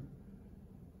Spirit.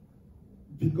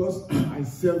 Because I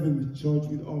serve in the church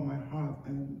with all my heart,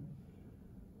 and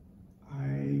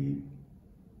I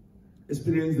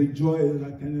experience the joy that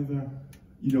I can never,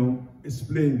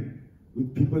 explain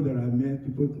with people that I met,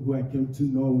 people who I came to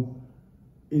know.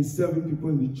 In serving people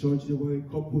in the church, there were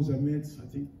couples I met, I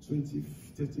think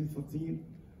 2013, 14.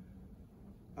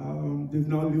 They've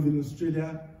now live in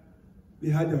Australia. They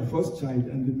had their first child,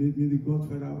 and they made me the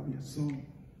godfather of their son.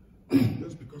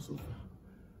 Just because of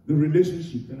the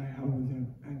relationship that I have with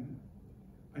them. And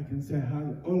I can say I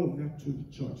had all of that through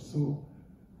the church. So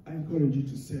I encourage you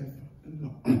to serve and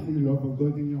the love of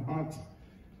God in your heart.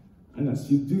 And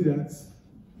as you do that,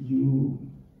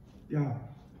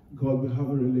 God will have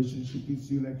a relationship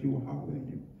with you like you will have with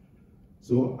Him.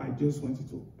 So I just wanted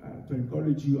to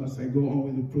encourage you as I go on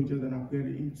with the project that I'm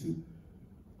getting into.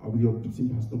 I'll be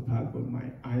updating Pastor Pat, but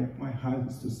my heart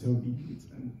is to serve the youth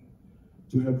and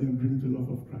to help them bring the love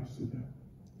of Christ to them.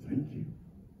 Thank you.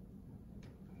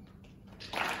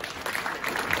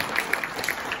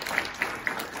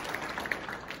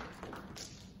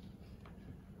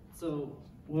 So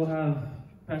we'll have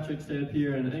Patrick stay up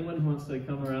here, and anyone who wants to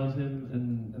come around him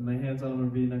and lay hands on him or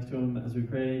be next to him as we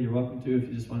pray, you're welcome to. If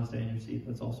you just want to stay in your seat,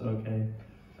 that's also okay.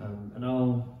 And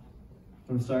I'll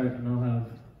start, and I'll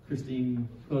have Christine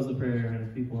close the prayer, and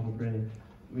if people want to pray in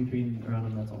between around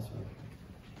them, that's also okay.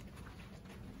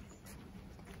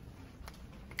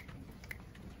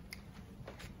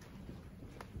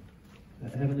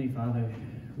 Heavenly Father,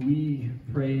 we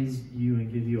praise you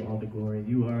and give you all the glory.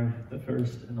 You are the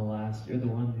first and the last. You're the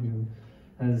one who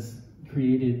has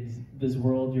created this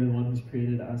world. You're the one who's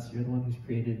created us. You're the one who's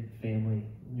created family.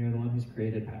 You're the one who's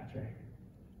created Patrick.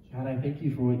 God, I thank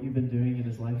you for what you've been doing in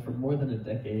his life for more than a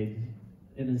decade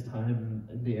in his time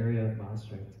in the area of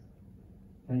Maastricht.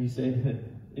 And you say that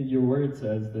in your word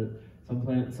says that some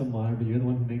plant, some water, but you're the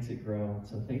one who makes it grow.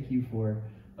 So thank you for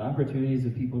the opportunities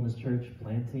of people in this church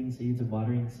planting seeds and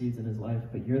watering seeds in his life,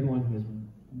 but you're the one who has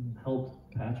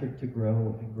helped Patrick to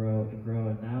grow and grow and grow.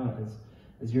 And now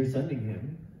as you're sending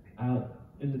him out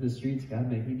into the streets, God,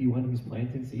 may he be one who's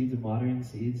planting seeds and watering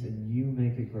seeds, and you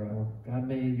make it grow. God,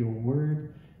 may your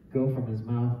word go from his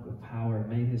mouth with power.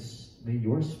 May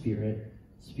your spirit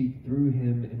speak through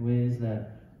him in ways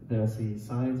that they'll see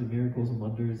signs and miracles and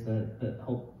wonders that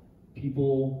help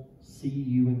people see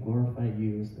you and glorify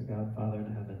you as the God Father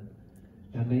in heaven.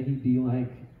 God, may he be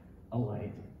like a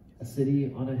light a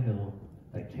city on a hill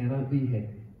that cannot be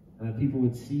hidden, and that people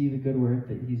would see the good work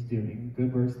that he's doing,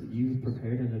 good works that you've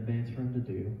prepared in advance for him to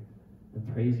do,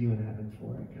 and praise you in heaven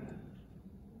for it, God.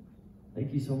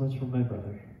 Thank you so much for my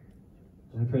brother.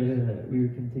 And I pray that we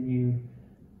would continue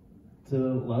to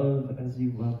love as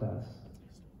you love us,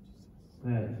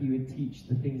 that he would teach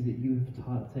the things that you have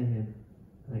taught to him,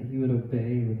 that he would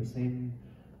obey with the same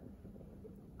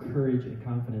courage and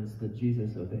confidence that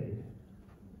Jesus obeyed,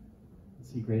 and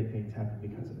see great things happen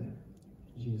because of it.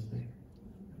 In Jesus' name.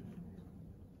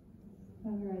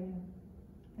 Father,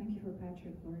 I thank you for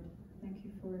Patrick, Lord. Thank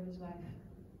you for his life.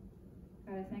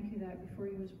 God, I thank you that before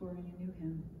he was born, you knew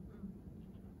him.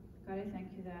 God, I thank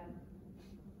you that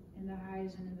in the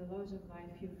highs and in the lows of life,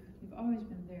 you've always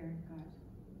been there, God.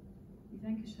 We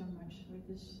thank you so much. Lord,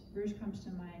 this verse comes to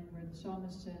mind where the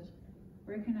psalmist says,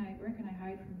 where can I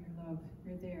hide from your love?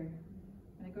 You're there.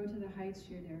 When I go to the heights,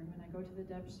 you're there. When I go to the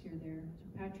depths, you're there. So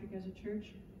Patrick, as a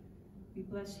church, we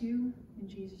bless you in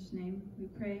Jesus' name. We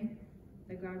pray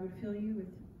that God would fill you with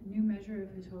a new measure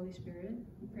of his Holy Spirit.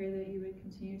 We pray that you would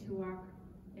continue to walk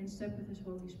in step with his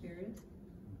Holy Spirit.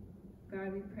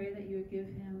 God, we pray that you would give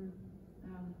him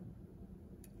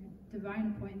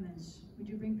divine appointments. Would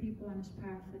you bring people on his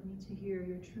path that need to hear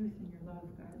your truth and your love,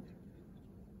 God?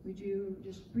 Would you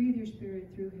just breathe your spirit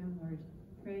through him, Lord?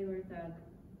 Pray, Lord, that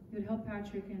you would help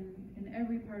Patrick in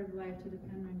every part of life to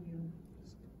depend on you.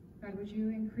 God, would you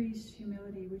increase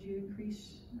humility? Would you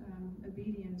increase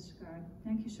obedience, God?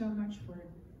 Thank you so much for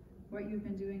what you've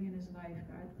been doing in his life,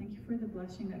 God. Thank you for the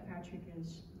blessing that Patrick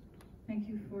is. Thank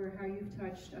you for how you've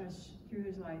touched us through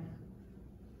his life.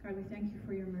 God, we thank you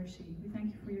for your mercy. We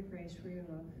thank you for your grace, for your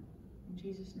love. In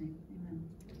Jesus' name, amen.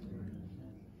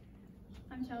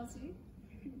 I'm Chelsea.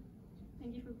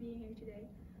 Thank you for being here today.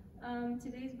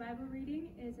 Today's Bible reading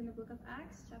is in the book of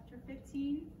Acts, chapter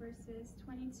 15, verses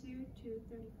 22 to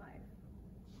 35.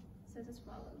 It says as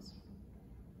follows.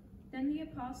 Then the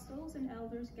apostles and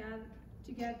elders gathered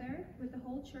together with the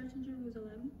whole church in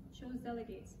Jerusalem, chose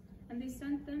delegates, and they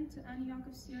sent them to Antioch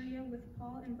of Syria with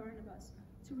Paul and Barnabas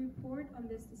to report on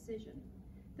this decision.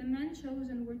 The men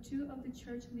chosen were two of the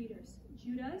church leaders,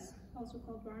 Judas, also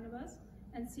called Barnabas,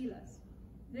 and Silas.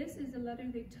 This is the letter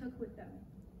they took with them.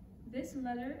 This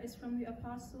letter is from the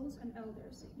apostles and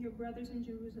elders, your brothers in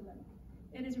Jerusalem.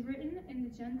 It is written in the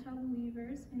Gentile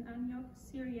believers in Antioch,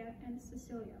 Syria, and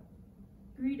Sicilia.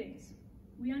 Greetings.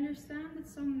 We understand that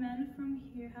some men from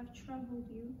here have troubled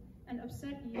you and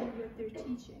upset you with their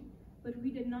teaching, but we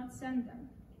did not send them.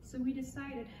 So we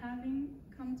decided, having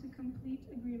come to complete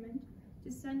agreement,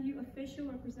 to send you official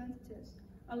representatives,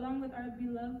 along with our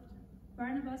beloved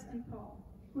Barnabas and Paul,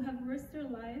 who have risked their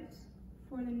lives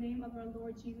for the name of our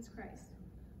Lord Jesus Christ.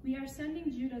 We are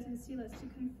sending Judas and Silas to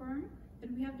confirm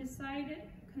that we have decided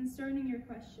concerning your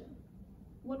question.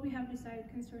 What we have decided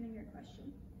concerning your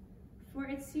question. For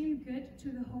it seemed good to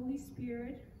the Holy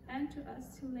Spirit and to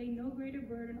us to lay no greater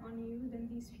burden on you than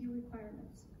these few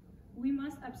requirements. We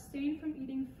must abstain from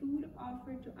eating food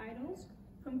offered to idols,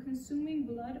 from consuming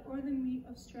blood or the meat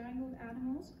of strangled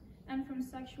animals, and from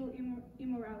sexual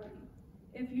immorality.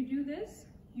 If you do this,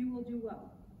 you will do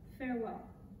well. Farewell.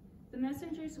 The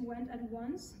messengers went at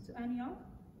once to Antioch,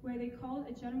 where they called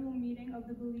a general meeting of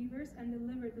the believers and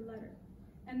delivered the letter.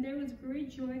 And there was great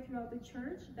joy throughout the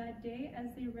church that day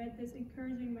as they read this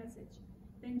encouraging message.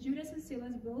 Then Judas and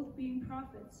Silas, both being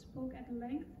prophets, spoke at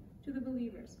length to the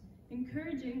believers,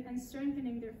 encouraging and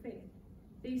strengthening their faith.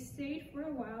 They stayed for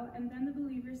a while, and then the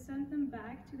believers sent them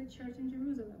back to the church in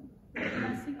Jerusalem with a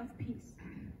blessing of peace.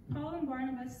 Paul and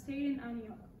Barnabas stayed in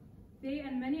Antioch. They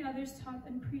and many others taught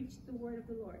and preached the word of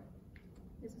the Lord.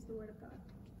 This is the word of God.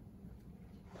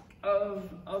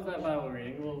 Of that Bible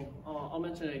reading, I'll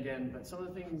mention it again, but some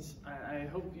of the things I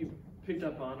hope you picked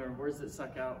up on, or words that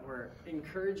stuck out, were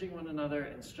encouraging one another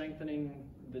and strengthening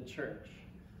the church,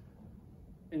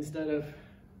 instead of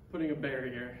putting a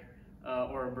barrier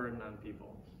or a burden on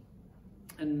people.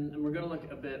 And we're going to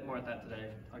look a bit more at that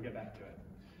today. I'll get back to it.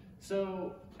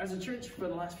 So, as a church, for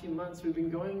the last few months, we've been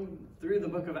going through the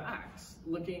book of Acts,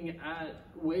 looking at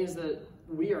ways that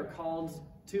we are called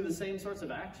to the same sorts of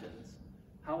actions,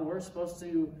 how we're supposed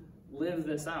to live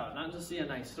this out, not just see a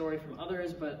nice story from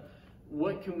others, but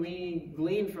what can we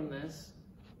glean from this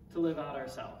to live out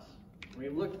ourselves.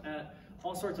 We've looked at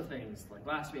all sorts of things, like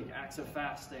last week, acts of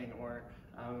fasting, or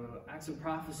acts of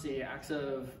prophecy, acts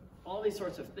of all these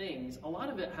sorts of things, a lot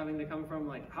of it having to come from,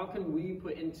 like, how can we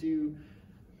put into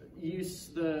use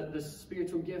the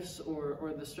spiritual gifts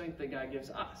or the strength that God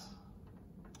gives us.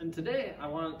 And today I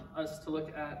want us to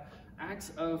look at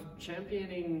acts of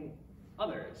championing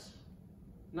others,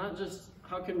 not just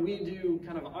how can we do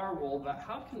kind of our role, but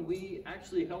how can we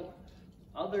actually help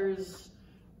others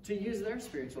to use their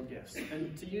spiritual gifts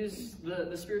and to use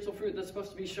the spiritual fruit that's supposed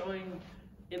to be showing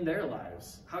in their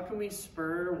lives? How can we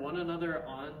spur one another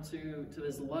on to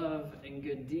this love and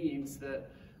good deeds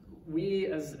that we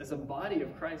as a body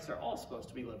of Christ are all supposed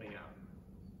to be living out?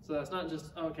 So that's not just,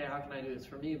 okay, how can I do this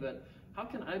for me, but how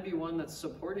can I be one that's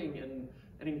supporting and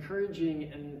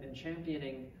encouraging and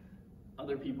championing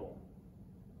other people?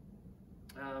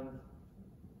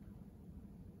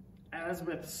 As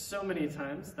with so many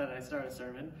times that I start a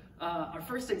sermon, our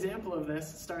first example of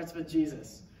this starts with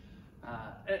Jesus.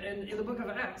 And in the book of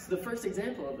Acts, the first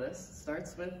example of this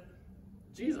starts with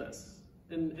Jesus.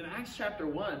 In Acts chapter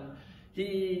 1,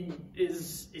 he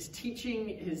is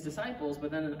teaching his disciples,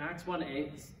 but then in Acts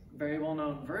 1:8, very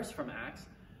well-known verse from Acts,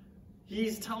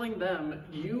 he's telling them,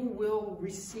 you will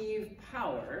receive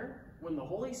power when the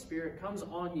Holy Spirit comes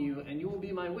on you, and you will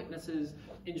be my witnesses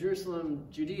in Jerusalem,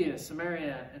 Judea,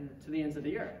 Samaria, and to the ends of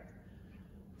the earth.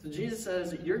 So Jesus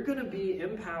says, you're going to be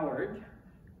empowered,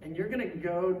 and you're going to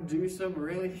go do some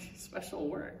really special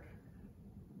work.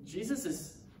 Jesus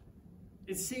is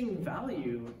seeing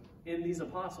value in these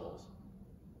apostles.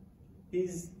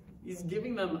 He's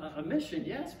giving them a mission,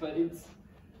 yes, but it's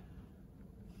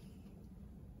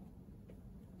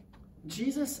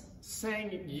Jesus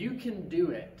saying you can do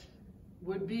it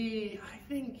would be, I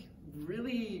think,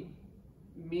 really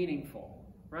meaningful,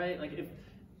 right? Like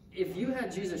if you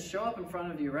had Jesus show up in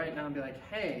front of you right now and be like,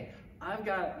 hey, I've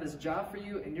got this job for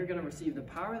you, and you're going to receive the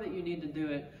power that you need to do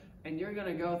it, and you're going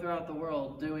to go throughout the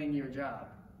world doing your job.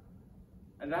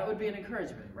 And that would be an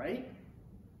encouragement, right?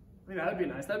 I mean, that would be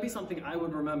nice. That would be something I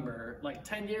would remember. Like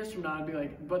 10 years from now, I'd be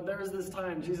like, but there was this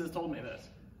time Jesus told me this.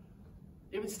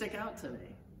 It would stick out to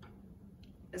me.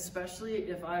 Especially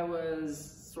if I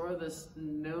was sort of this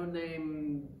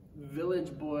no-name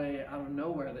village boy out of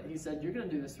nowhere that he said, you're going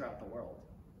to do this throughout the world.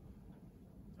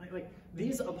 Like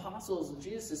these apostles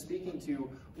Jesus is speaking to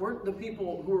weren't the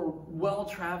people who were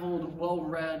well-traveled,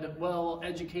 well-read,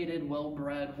 well-educated,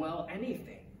 well-bred,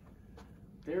 anything.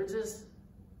 They're just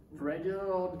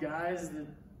regular old guys that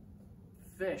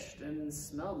fished and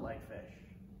smelled like fish.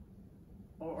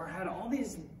 Or had all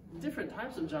these different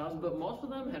types of jobs, but most of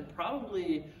them had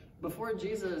probably, before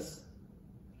Jesus,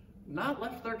 not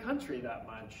left their country that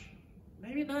much.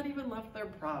 Maybe not even left their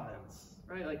province,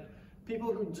 right? Like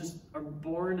people who just are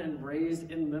born and raised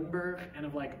in Limburg and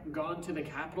have like gone to the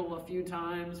capital a few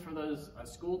times for a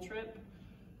school trip.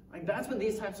 Like that's what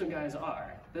these types of guys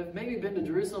are. They've maybe been to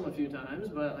Jerusalem a few times,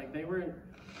 but like they weren't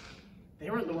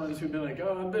the ones who'd be like,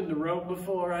 oh, I've been to Rome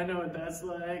before, I know what that's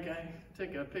like, I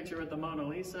took a picture with the Mona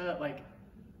Lisa. Like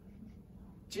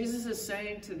Jesus is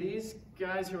saying to these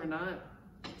guys who are not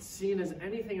seen as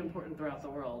anything important throughout the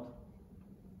world,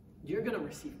 you're going to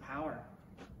receive power.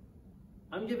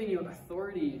 I'm giving you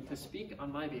authority to speak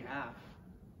on my behalf.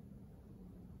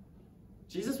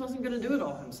 Jesus wasn't going to do it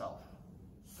all himself.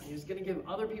 He was going to give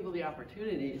other people the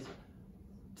opportunities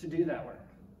to do that work.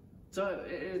 So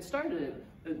it started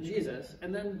at Jesus,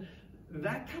 and then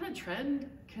that kind of trend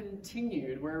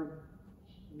continued where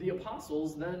the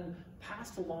apostles then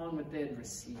passed along what they had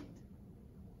received.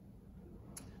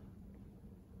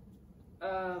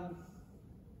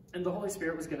 And the Holy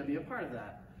Spirit was going to be a part of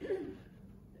that.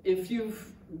 If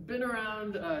you've been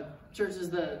around churches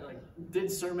that did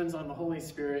sermons on the Holy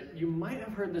Spirit, you might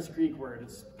have heard this Greek word.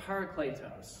 It's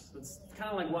parakletos. It's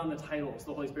kind of like one of the titles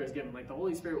the Holy Spirit is given. Like the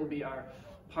Holy Spirit will be our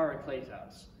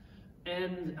parakletos.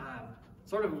 And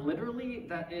sort of literally,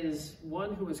 that is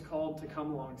one who is called to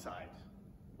come alongside.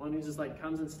 One who just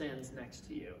comes and stands next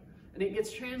to you. And it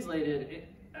gets translated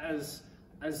as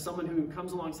someone who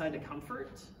comes alongside to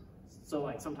comfort.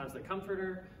 So sometimes the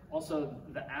comforter, also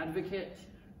the advocate,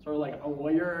 sort of like a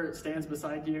lawyer stands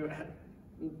beside you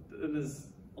and is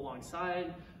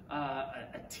alongside,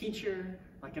 a teacher,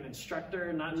 like an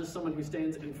instructor, not just someone who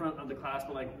stands in front of the class,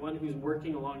 but one who's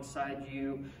working alongside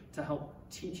you to help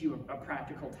teach you a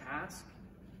practical task,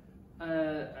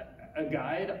 a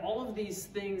guide. All of these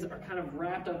things are kind of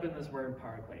wrapped up in this word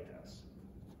parakletos.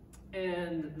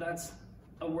 And that's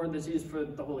a word that's used for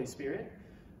the Holy Spirit.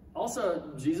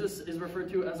 Also, Jesus is referred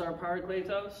to as our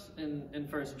parakletos in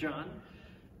 1 John.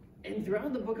 And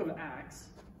throughout the book of Acts,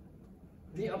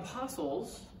 the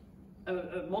apostles,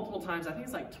 multiple times, I think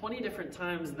it's 20 different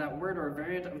times that word or a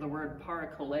variant of the word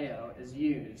parakaleo is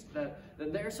used. That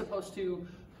they're supposed to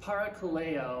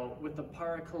parakaleo with the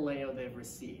parakaleo they've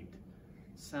received.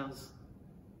 Sounds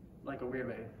like a weird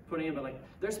way of putting it, but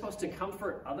they're supposed to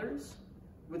comfort others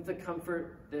with the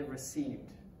comfort they've received.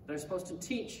 They're supposed to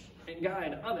teach and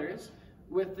guide others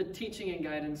with the teaching and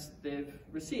guidance they've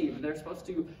received. They're supposed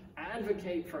to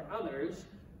advocate for others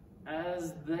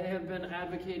as they have been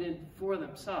advocated for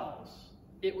themselves.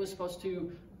 It was supposed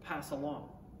to pass along.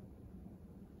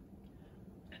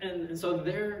 And so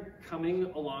they're coming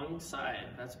alongside.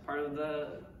 That's part of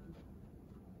the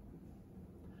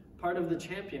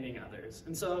championing others.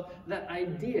 And so that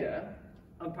idea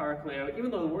of parakaleo,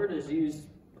 even though the word is used,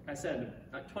 like I said,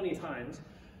 like 20 times,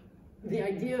 the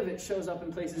idea of it shows up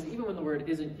in places even when the word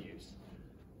isn't used.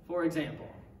 For example,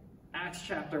 Acts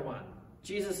chapter 1.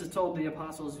 Jesus has told the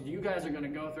apostles, you guys are going to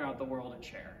go throughout the world and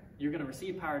share. You're going to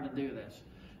receive power to do this.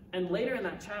 And later in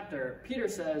that chapter, Peter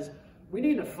says, we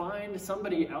need to find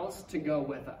somebody else to go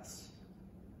with us.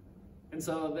 And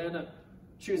so then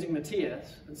choosing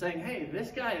Matthias and saying, hey,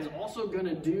 this guy is also going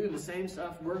to do the same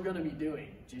stuff we're going to be doing.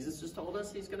 Jesus just told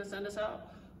us he's going to send us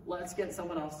out. Let's get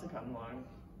someone else to come along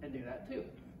and do that too.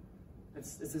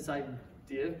 It's this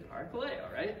idea of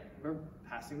parakaleo, right? We're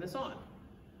passing this on.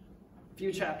 A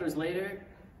few chapters later,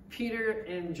 Peter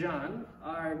and John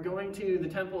are going to the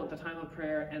temple at the time of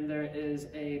prayer, and there is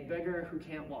a beggar who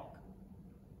can't walk.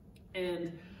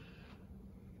 And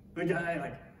the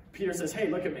guy, Peter says, hey,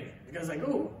 look at me. The guy's like,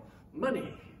 ooh,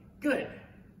 money, good.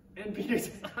 And Peter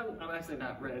says, I'm actually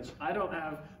not rich. I don't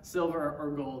have silver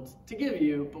or gold to give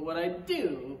you, but what I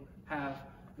do have,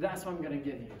 that's what I'm going to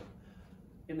give you.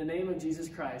 In the name of Jesus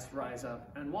Christ, rise up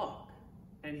and walk.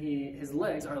 And his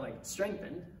legs are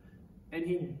strengthened, and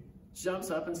he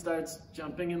jumps up and starts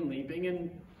jumping and leaping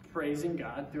and praising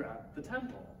God throughout the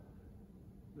temple.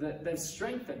 They've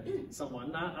strengthened someone,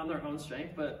 not on their own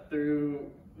strength, but through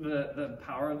the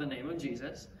power of the name of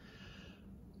Jesus.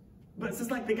 But it's just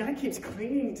the guy keeps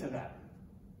clinging to them.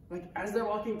 As they're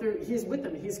walking through, he's with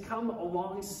them. He's come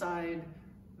alongside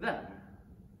them.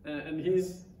 And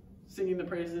he's singing the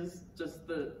praises just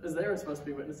as they were supposed to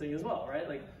be witnessing as well,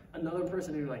 right? Another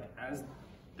person who, as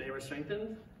they were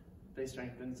strengthened, they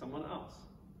strengthened someone else.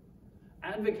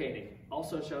 Advocating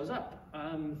also shows up.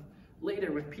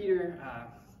 Later with Peter,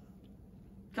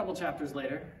 a couple chapters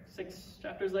later, 6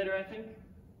 chapters later, I think,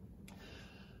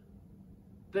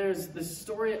 there's this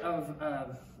story of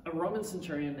a Roman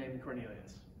centurion named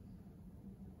Cornelius.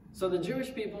 So the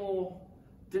Jewish people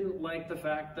didn't like the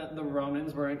fact that the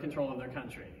Romans were in control of their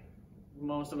country.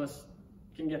 Most of us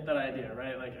can get that idea,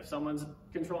 right? If someone's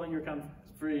controlling your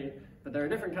country, but they're a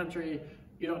different country,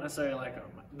 you don't necessarily like them.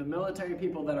 The military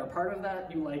people that are part of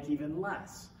that, you like even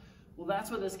less. Well, that's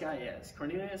what this guy is.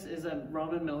 Cornelius is a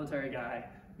Roman military guy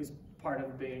who's part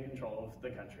of being in control of the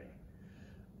country.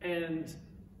 And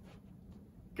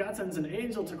God sends an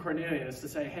angel to Cornelius to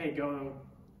say, hey, go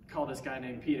call this guy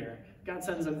named Peter. God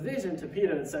sends a vision to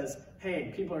Peter that says,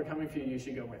 hey, people are coming for you, you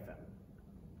should go with them.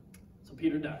 So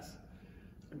Peter does.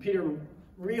 And Peter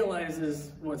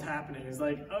realizes what's happening. He's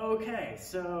like, okay,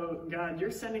 so God,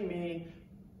 you're sending me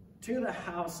to the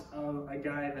house of a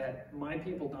guy that my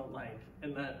people don't like,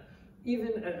 and that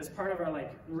even as part of our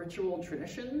ritual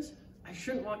traditions, I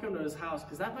shouldn't walk into his house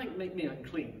because that might make me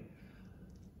unclean.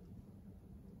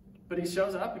 But he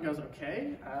shows up and goes,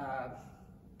 okay,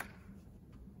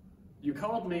 you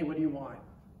called me, what do you want?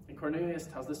 And Cornelius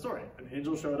tells the story. An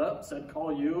angel showed up, said,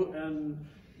 call you, and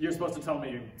you're supposed to tell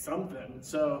me something.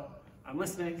 So I'm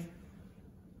listening.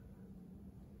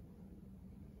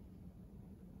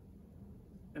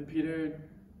 And Peter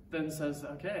then says,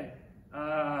 okay,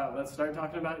 let's start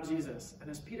talking about Jesus. And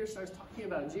as Peter starts talking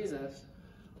about Jesus,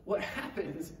 what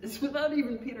happens is, without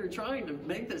even Peter trying to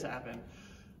make this happen,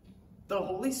 the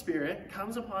Holy Spirit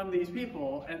comes upon these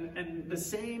people, and the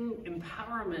same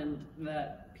empowerment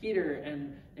that Peter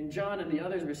and John and the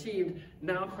others received,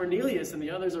 now Cornelius and the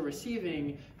others are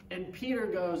receiving, and Peter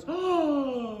goes,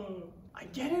 oh, I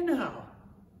get it now.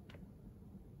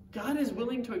 God is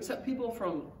willing to accept people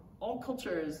from all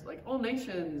cultures, all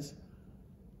nations.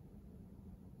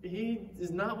 He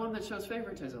is not one that shows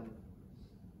favoritism.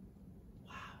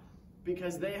 Wow.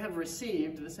 Because they have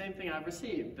received the same thing I've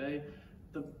received. The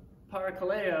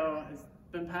parakaleo has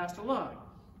been passed along.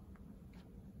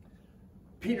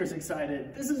 Peter's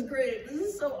excited. This is great. This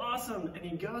is so awesome. And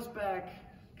he goes back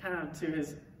kind of to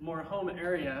his more home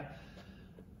area.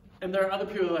 And there are other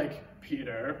people like,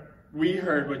 Peter, we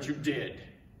heard what you did.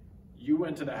 You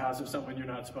went to the house of someone you're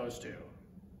not supposed to.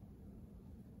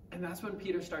 And that's when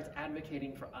Peter starts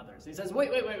advocating for others. He says,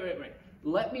 wait.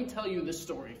 Let me tell you the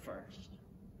story first.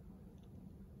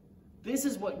 This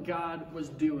is what God was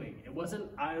doing. It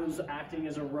wasn't I was acting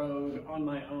as a rogue on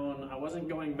my own. I wasn't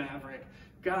going maverick.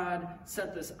 God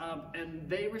set this up, and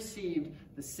they received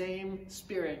the same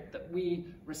spirit that we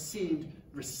received.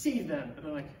 Receive them. And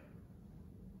they're like,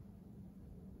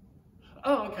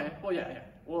 oh, okay. Well, yeah.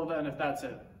 Well, then if that's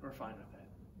it, we're fine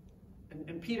with it.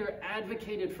 And Peter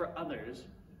advocated for others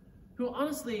who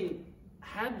honestly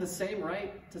had the same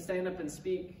right to stand up and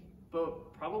speak,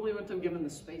 but probably wouldn't have given the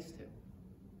space to.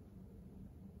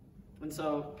 And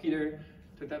so Peter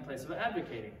took that place of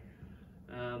advocating.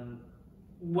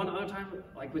 One other time,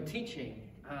 like with teaching,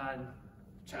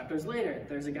 chapters later,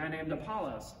 there's a guy named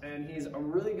Apollos, and he's a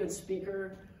really good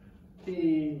speaker.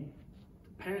 He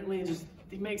apparently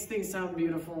he makes things sound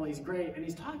beautiful. He's great, and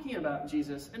he's talking about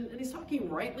Jesus, and he's talking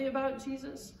rightly about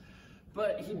Jesus,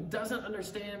 but he doesn't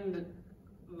understand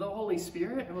the Holy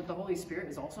Spirit and what the Holy Spirit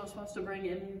is also supposed to bring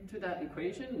into that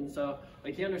equation. And so,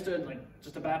 like, he understood like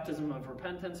just a baptism of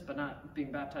repentance, but not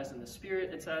being baptized in the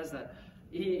Spirit. It says that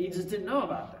he just didn't know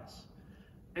about this.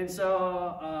 And so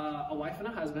a wife and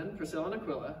a husband, Priscilla and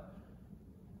Aquila,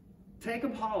 take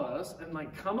Apollos and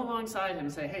like come alongside him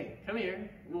and say, hey, come here,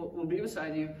 we'll be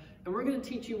beside you, and we're going to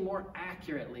teach you more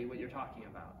accurately what you're talking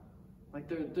about. Like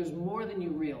there's more than you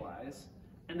realize,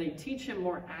 and they teach him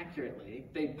more accurately.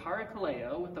 They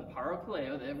parakaleo with the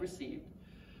parakaleo they have received.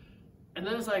 And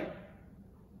then it's like,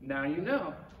 now you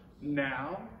know.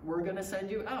 Now we're going to send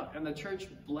you out. And the church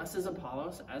blesses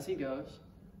Apollos as he goes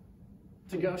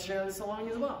to go share this along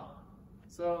as well.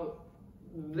 So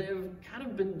they've kind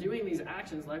of been doing these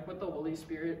actions like what the Holy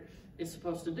Spirit is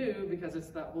supposed to do, because it's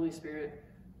that Holy Spirit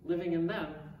living in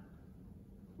them,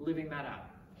 living that out.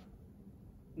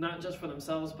 Not just for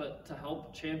themselves, but to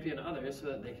help champion others so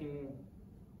that they can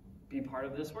be part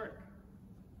of this work.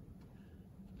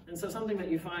 And so something that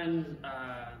you find,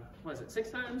 6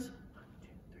 times? 1, 2,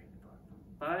 3,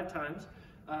 4, 5 times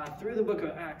through the book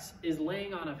of Acts is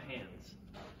laying on of hands,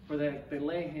 where they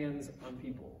lay hands on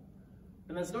people.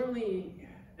 And that's normally,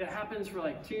 it happens for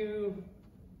like 2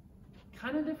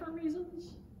 kind of different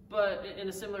reasons, but in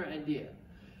a similar idea.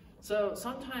 So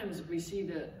sometimes we see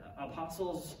that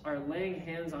apostles are laying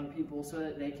hands on people so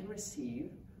that they can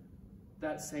receive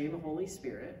that same Holy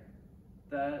Spirit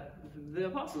that the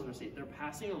apostles received. They're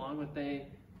passing along what they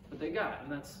got,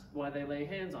 and that's why they lay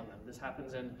hands on them. This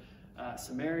happens in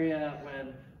Samaria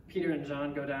when Peter and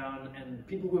John go down, and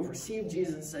people who have received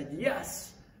Jesus said,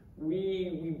 yes,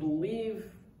 we believe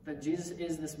that Jesus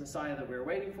is this Messiah that we're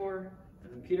waiting for.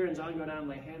 And then Peter and John go down and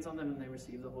lay hands on them, and they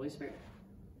receive the Holy Spirit.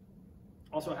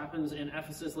 Also happens in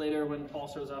Ephesus later when Paul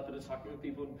shows up and is talking with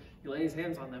people, and he lays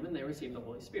hands on them and they receive the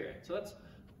Holy Spirit. So that's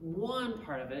one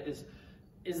part of it,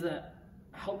 is that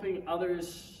helping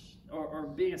others, or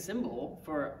being a symbol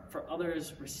for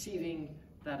others receiving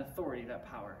that authority, that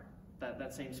power,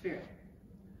 that same Spirit.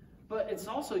 But it's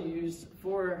also used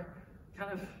for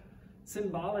kind of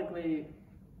symbolically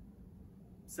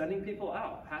sending people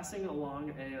out, passing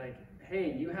along like,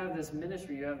 hey, you have this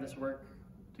ministry, you have this work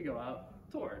to go out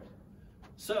toward.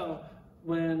 So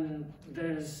when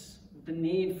there's the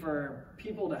need for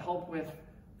people to help with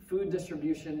food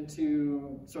distribution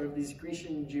to sort of these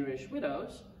Grecian Jewish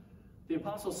widows, the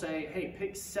apostles say, hey,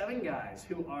 pick 7 guys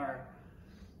who are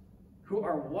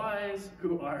wise,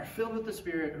 who are filled with the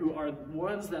Spirit, who are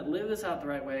ones that live this out the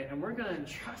right way, and we're going to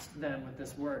entrust them with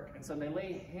this work. And so they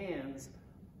lay hands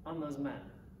on those men,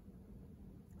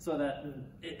 so that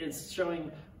it's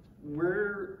showing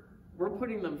we're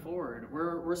putting them forward.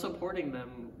 We're supporting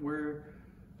them. We're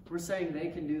saying they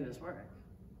can do this work.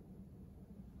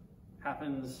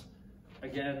 Happens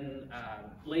again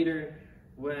later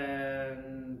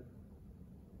when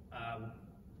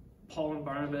Paul and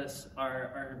Barnabas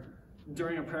are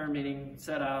during a prayer meeting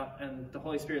set out, and the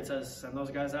Holy Spirit says, send those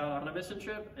guys out on a mission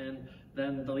trip, and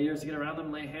then the leaders get around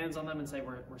them, lay hands on them, and say,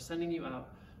 we're sending you out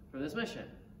for this mission.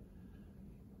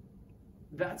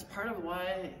 That's part of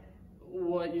why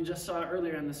what you just saw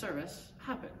earlier in the service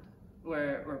happened,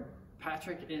 where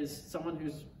Patrick is someone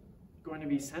who's going to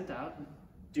be sent out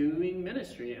doing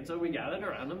ministry. And so we gathered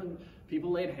around him, and people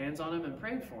laid hands on him and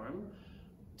prayed for him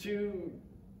to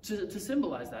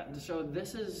symbolize that and to show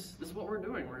this is what we're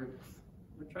doing. We're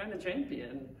trying to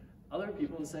champion other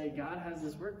people and say, God has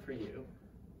this work for you,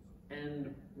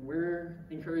 and we're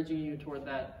encouraging you toward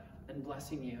that and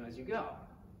blessing you as you go.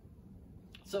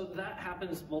 So that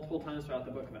happens multiple times throughout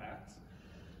the book of Acts.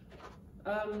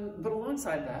 But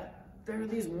alongside that, there are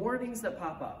these warnings that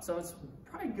pop up. So it's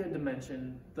probably good to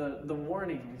mention the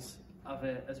warnings of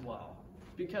it as well,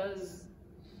 because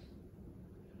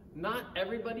not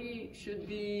everybody should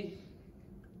be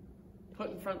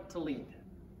put in front to lead,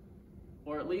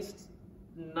 or at least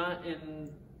not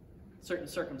in certain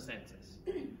circumstances.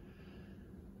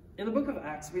 In the book of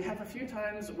Acts, we have a few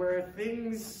times where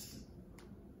things,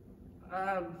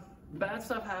 bad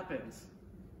stuff happens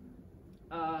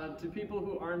to people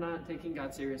who are not taking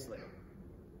God seriously.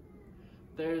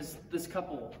 There's this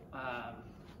couple,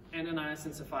 Ananias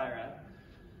and Sapphira,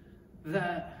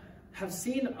 that have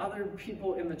seen other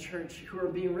people in the church who are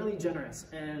being really generous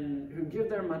and who give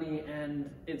their money, and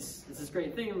it's this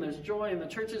great thing, and there's joy, and the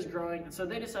church is growing, and so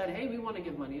they decide, hey, we want to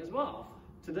give money as well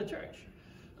to the church.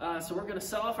 So we're going to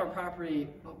sell off our property,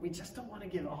 but we just don't want to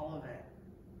give all of it.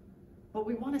 But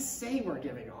we want to say we're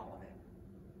giving all of it.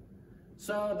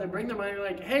 So they bring their money,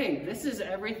 like, hey, this is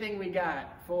everything we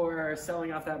got for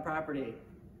selling off that property.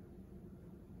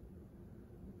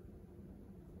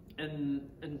 And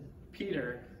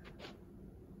Peter,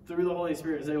 through the Holy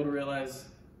Spirit, is able to realize,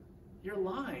 you're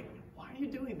lying. Why are you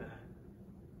doing that?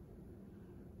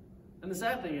 And the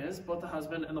sad thing is, both the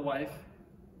husband and the wife,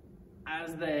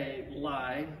 as they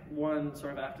lie, one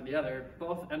sort of after the other,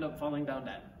 both end up falling down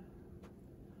dead.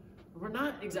 We're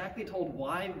not exactly told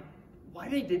why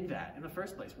they did that in the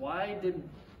first place.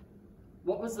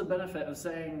 What was the benefit of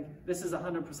saying this is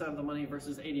 100% of the money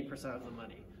versus 80% of the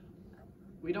money?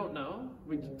 We don't know.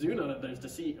 We do know that there's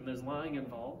deceit and there's lying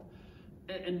involved.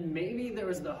 And maybe there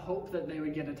was the hope that they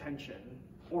would get attention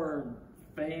or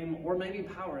fame or maybe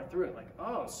power through it. Like,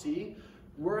 oh, see,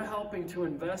 we're helping to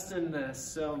invest in this,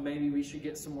 so maybe we should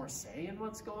get some more say in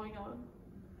what's going on.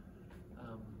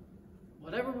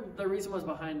 Whatever the reason was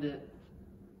behind it,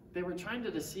 they were trying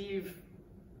to deceive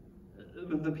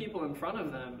the people in front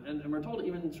of them, and we're told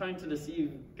even trying to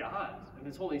deceive God and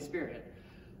His Holy Spirit.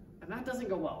 And that doesn't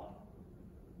go well.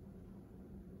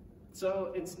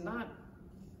 So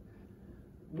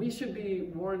we should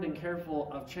be warned and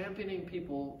careful of championing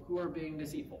people who are being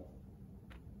deceitful.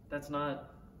 That's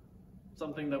not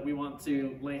something that we want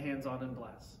to lay hands on and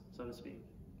bless, so to speak.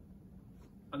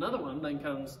 Another one then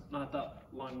comes not that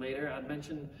long later. I'd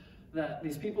mentioned that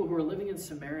these people who are living in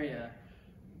Samaria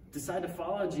decide to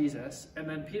follow Jesus, and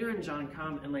then Peter and John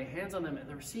come and lay hands on them, and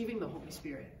they're receiving the Holy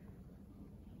Spirit.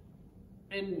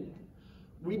 And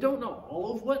we don't know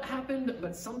all of what happened,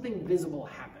 but something visible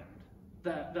happened.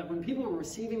 That when people were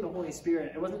receiving the Holy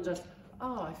Spirit, it wasn't just,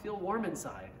 oh, I feel warm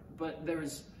inside, but there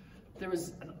was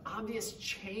an obvious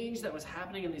change that was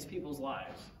happening in these people's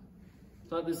lives.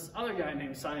 So this other guy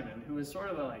named Simon, who was sort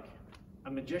of a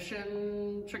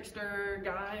magician, trickster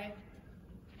guy,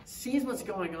 sees what's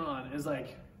going on, is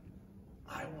like,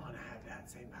 I want to have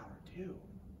that same power too.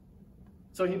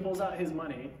 So he pulls out his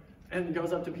money and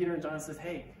goes up to Peter and John and says,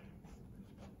 hey,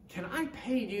 can I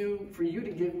pay you for you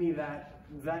to give me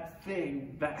that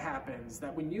thing that happens,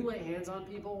 that when you lay hands on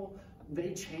people,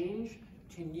 they change?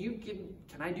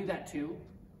 Can I do that too?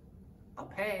 I'll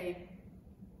pay.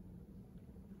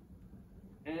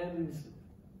 And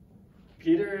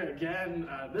Peter, again,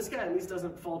 this guy at least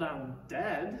doesn't fall down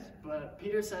dead, but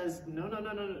Peter says, no.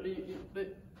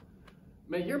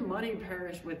 May your money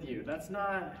perish with you. It's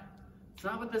not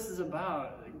what this is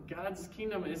about. God's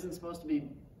kingdom isn't supposed to be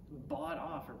bought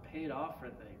off or paid off for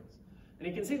things. And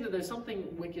you can see that there's something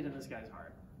wicked in this guy's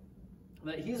heart.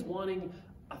 That he's wanting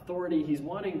authority, he's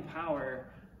wanting power,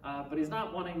 but he's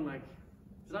not wanting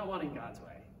God's way.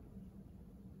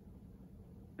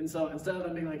 And so instead of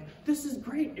them being like, this is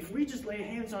great, if we just lay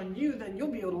hands on you, then you'll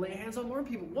be able to lay hands on more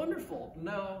people. Wonderful.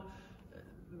 No,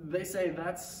 they say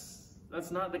that's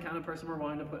not the kind of person we're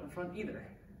wanting to put in front either.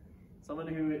 Someone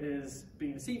who is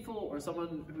being deceitful or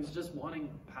someone who's just wanting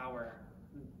power.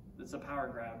 It's a power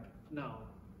grab. No,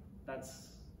 that's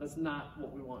not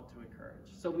what we want to encourage.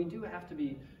 So we do have to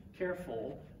be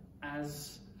careful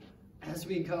as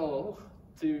we go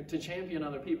to champion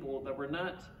other people, that we're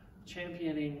not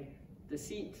championing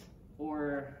deceit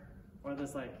or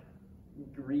this like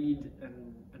greed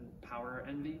and power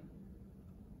envy,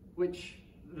 which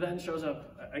then shows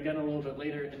up again a little bit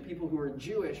later in people who are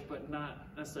Jewish but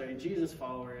not necessarily Jesus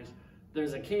followers.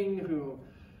 There's a king who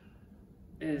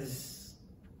is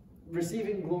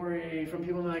receiving glory from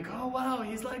people, and they're like, oh wow,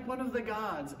 he's like one of the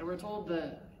gods, and we're told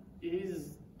that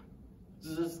he's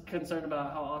just concerned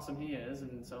about how awesome he is,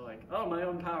 and so like, oh, my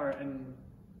own power, and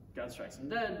God strikes him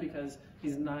dead because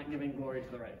he's not giving glory to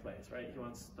the right place, right? He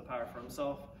wants the power for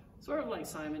himself, sort of like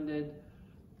Simon did.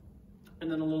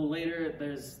 And then a little later,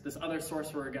 there's this other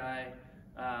sorcerer guy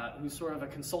who's sort of a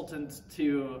consultant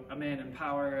to a man in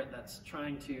power that's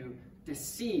trying to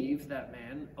deceive that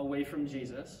man away from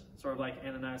Jesus, sort of like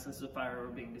Ananias and Sapphira were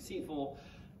being deceitful,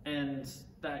 and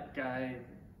that guy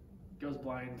goes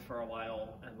blind for a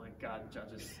while, and like God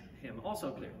judges him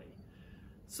also clearly.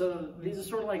 So these are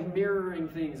sort of like mirroring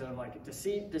things of like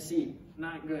deceit,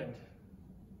 not good.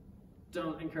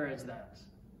 Don't encourage that.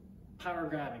 Power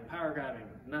grabbing,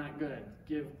 not good.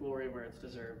 Give glory where it's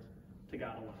deserved to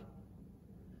God alone.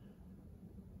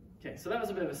 Okay, so that was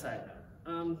a bit of a side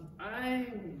note. I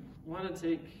want to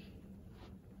take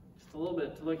just a little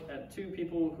bit to look at two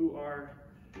people who are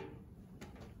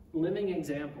living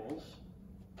examples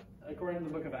according to the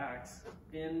book of Acts,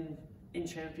 in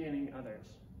championing others.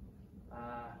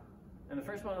 And the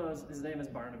first one was, his name is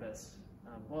Barnabas.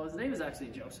 Well, his name is actually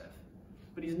Joseph,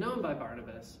 but he's known by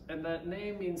Barnabas, and that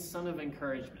name means son of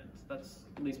encouragement. That's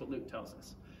at least what Luke tells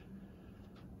us.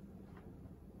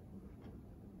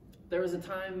 There was a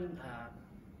time,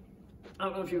 I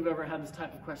don't know if you've ever had this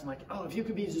type of question like, oh, if you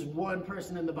could be just one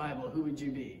person in the Bible, who would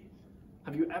you be?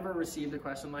 Have you ever received a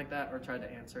question like that or tried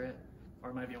to answer it? Or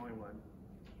am I the only one?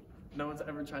 No one's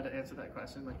ever tried to answer that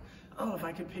question? Like, oh, if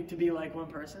I could pick to be like one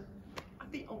person,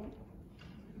 I'm the only.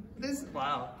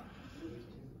 Wow.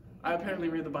 I apparently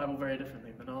read the Bible very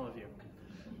differently than all of you.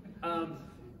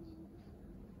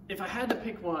 If I had to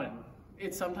pick one,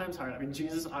 it's sometimes hard. I mean,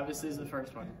 Jesus obviously is the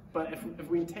first one. But if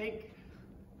we take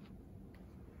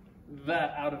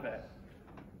that out of it,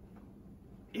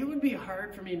 it would be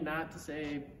hard for me not to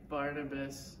say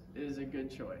Barnabas is a good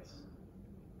choice.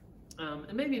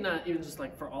 And maybe not even just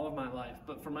like for all of my life,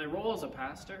 but for my role as a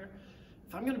pastor,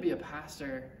 if I'm going to be a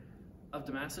pastor of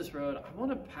Damascus Road, I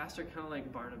want a pastor kind of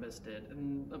like Barnabas did.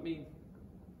 And let me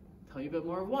tell you a bit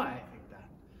more of why I think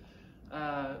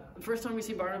that. The first time we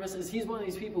see Barnabas is he's one of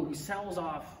these people who sells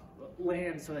off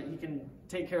land so that he can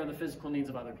take care of the physical needs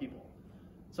of other people.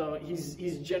 So he's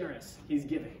generous, he's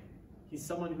giving. He's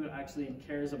someone who actually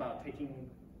cares about taking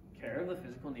care of the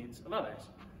physical needs of others.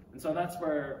 And so that's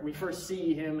where we first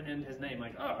see him and his name,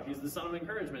 like, oh, he's the son of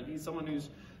encouragement. He's someone who's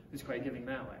quite giving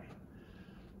that way.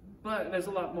 But there's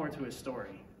a lot more to his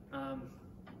story.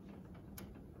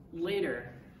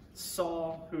 Later,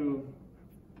 Saul, who,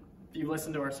 if you've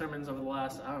listened to our sermons over the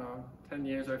last, 10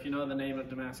 years, or if you know the name of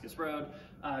Damascus Road,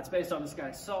 it's based on this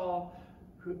guy Saul,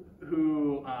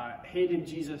 who hated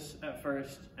Jesus at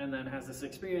first, and then has this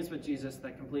experience with Jesus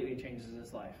that completely changes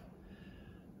his life.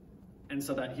 And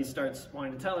so that he starts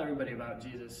wanting to tell everybody about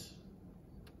Jesus.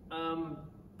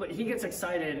 But he gets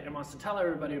excited and wants to tell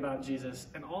everybody about Jesus,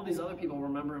 and all these other people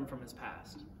remember him from his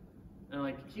past. And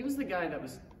like, he was the guy that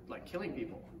was like killing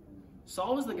people.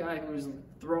 Saul was the guy who was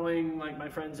throwing like my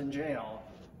friends in jail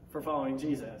for following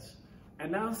Jesus.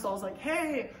 And now Saul's like,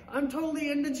 hey, I'm totally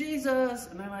into Jesus.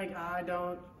 And they're like, I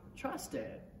don't trust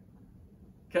it.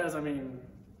 Because, I mean,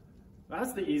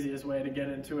 that's the easiest way to get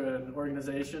into an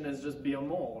organization is just be a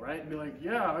mole, right? And be like,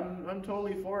 yeah, I'm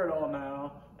totally for it all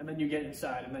now. And then you get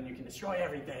inside and then you can destroy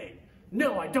everything.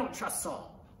 No, I don't trust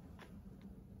Saul.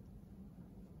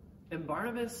 And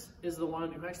Barnabas is the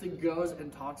one who actually goes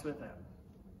and talks with them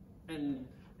and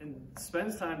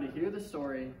spends time to hear the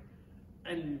story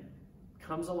and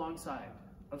comes alongside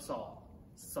of Saul.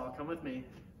 Saul, come with me.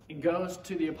 And goes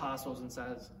to the apostles and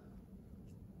says,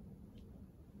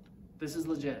 this is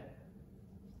legit.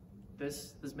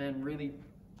 This man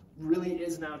really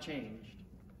is now changed,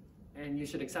 and you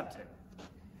should accept him.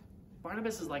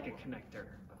 Barnabas is like a connector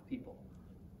of people.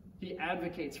 He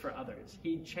advocates for others.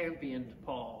 He championed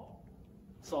Paul.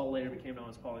 Saul later became known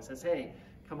as Paul. He says, hey,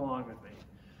 come along with me.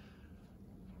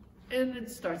 And it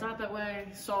starts out that way.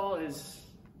 Saul is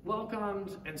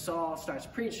welcomed, and Saul starts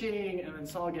preaching, and then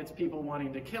Saul gets people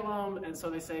wanting to kill him, and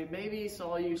so they say, maybe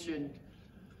Saul, you should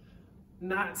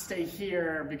not stay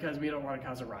here because we don't want to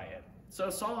cause a riot.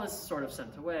 So Saul is sort of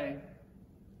sent away,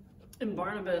 and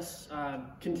Barnabas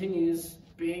continues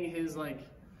being his like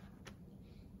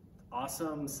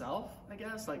awesome self, I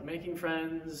guess, like making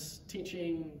friends,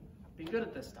 teaching, being good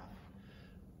at this stuff.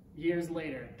 Years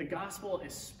later, the gospel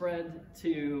is spread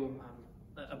to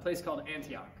a place called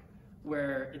Antioch,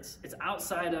 where it's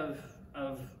outside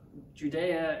of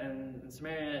Judea and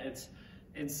Samaria.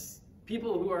 It's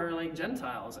people who are like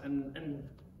Gentiles, and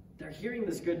they're hearing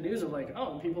this good news of like,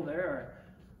 oh, people there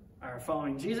are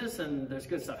following Jesus, and there's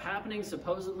good stuff happening,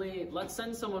 supposedly. Let's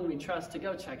send someone we trust to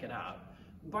go check it out.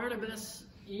 Barnabas,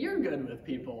 you're good with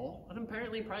people, and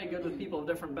apparently probably good with people of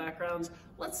different backgrounds.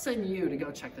 Let's send you to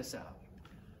go check this out.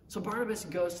 So Barnabas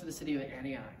goes to the city of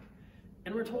Antioch,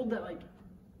 and we're told that like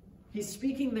he's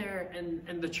speaking there,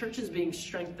 and the church is being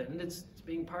strengthened. It's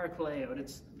being parakaleo.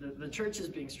 It's the church is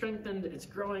being strengthened. It's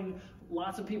growing.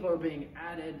 Lots of people are being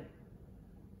added.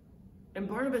 And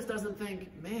Barnabas doesn't think,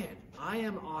 man, I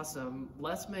am awesome.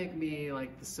 Let's make me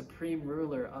like the supreme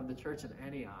ruler of the church in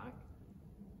Antioch.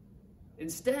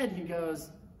 Instead, he goes,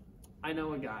 I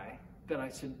know a guy that I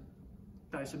should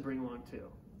bring along too.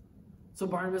 So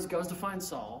Barnabas goes to find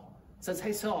Saul, says,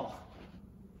 hey, Saul,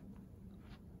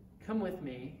 come with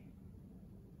me,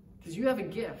 because you have a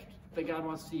gift that God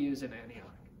wants to use in Antioch.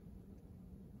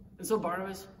 And so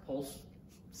Barnabas pulls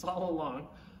Saul along,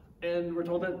 and we're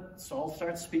told that Saul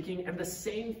starts speaking, and the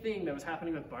same thing that was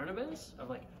happening with Barnabas, of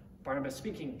like Barnabas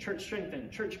speaking, church strengthened,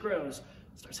 church grows,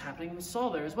 starts happening with Saul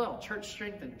there as well. Church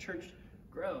strengthened, church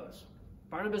grows.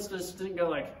 Barnabas just didn't go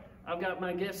like, I've got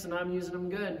my gifts and I'm using them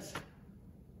good.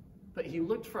 But he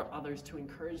looked for others to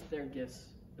encourage their gifts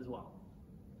as well.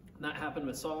 And that happened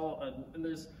with Saul, and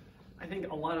there's, I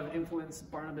think, a lot of influence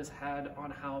Barnabas had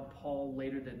on how Paul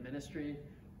later did ministry.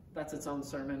 That's its own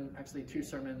sermon, actually 2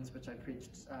 sermons, which I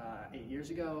preached 8 years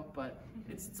ago. But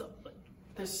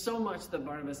there's so much that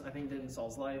Barnabas, I think, did in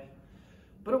Saul's life.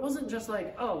 But it wasn't just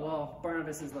like, oh, well,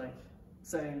 Barnabas is like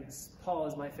saying Paul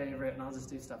is my favorite and I'll just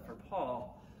do stuff for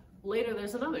Paul. Later,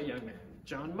 there's another young man,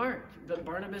 John Mark, that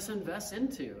Barnabas invests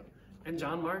into. And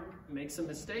John Mark makes some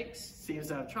mistakes, seems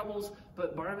to have troubles,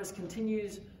 but Barnabas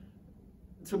continues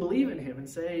to believe in him and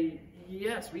say,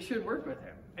 yes, we should work with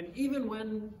him. And even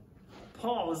when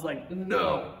Paul is like,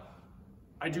 no,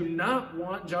 I do not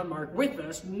want John Mark with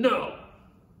us, no.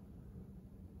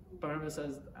 Barnabas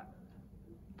says,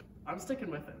 I'm sticking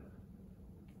with him.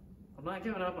 I'm not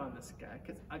giving up on this guy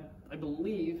because I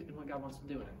believe in what God wants to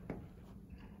do in him.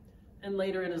 And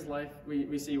later in his life,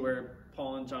 we see where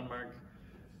Paul and John Mark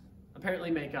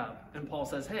apparently make up. And Paul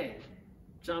says, hey,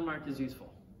 John Mark is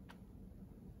useful.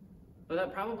 But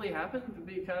that probably happened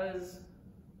because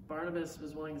Barnabas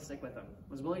was willing to stick with him,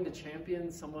 was willing to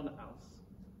champion someone else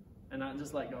and not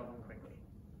just let go of him quickly.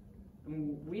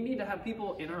 And we need to have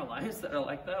people in our lives that are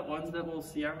like that, ones that will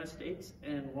see our mistakes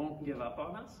and won't give up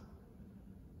on us.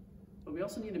 But we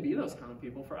also need to be those kind of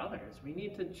people for others. We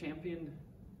need to champion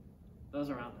those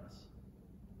around us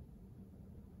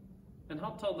and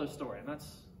help tell their story. And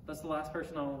that's the last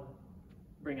person I'll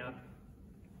bring up.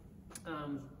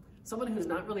 Someone who's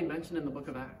not really mentioned in the book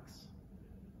of Acts,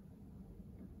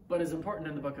 but is important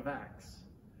in the book of Acts,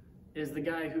 is the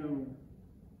guy who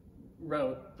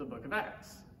wrote the book of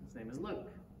Acts. His name is Luke.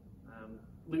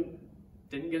 Luke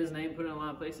didn't get his name put in a lot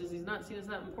of places. He's not seen as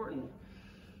that important.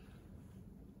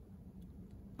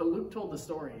 But Luke told the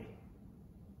story.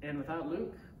 And without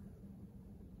Luke,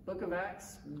 book of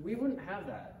Acts, we wouldn't have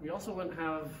that. We also wouldn't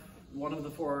have one of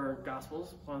the 4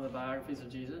 Gospels, one of the biographies of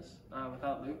Jesus,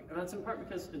 without Luke. And that's in part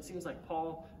because it seems like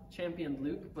Paul championed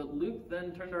Luke, but Luke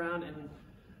then turned around and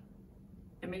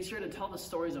made sure to tell the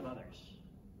stories of others.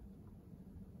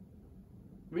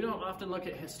 We don't often look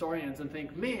at historians and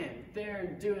think, man,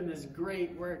 they're doing this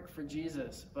great work for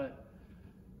Jesus. But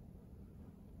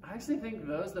I actually think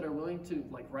those that are willing to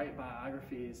write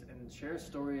biographies and share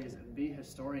stories and be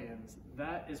historians,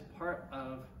 that is part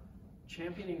of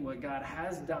championing what God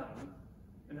has done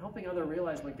and helping others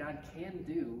realize what God can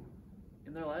do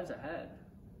in their lives ahead.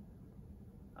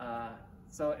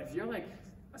 So if you're like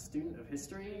a student of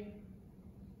history,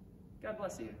 God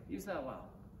bless you. Use that well.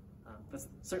 That's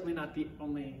certainly not the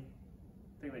only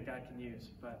thing that God can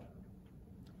use, but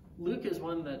Luke is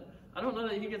one that I don't know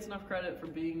that he gets enough credit for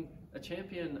being a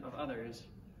champion of others.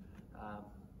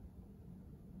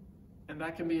 And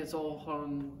that can be its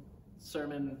own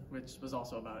sermon, which was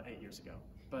also about 8 years ago,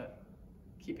 but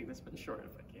keeping this one short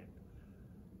if I can.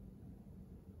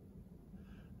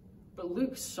 But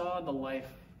Luke saw the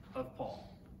life of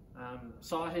Paul,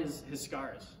 saw his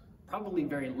scars, probably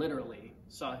very literally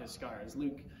saw his scars.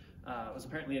 Luke was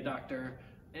apparently a doctor,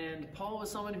 and Paul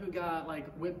was someone who got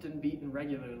whipped and beaten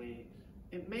regularly.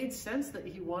 It made sense that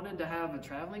he wanted to have a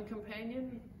traveling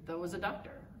companion that was a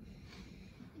doctor,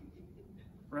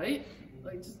 right?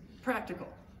 Just practical.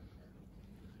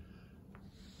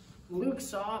 Luke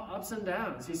saw ups and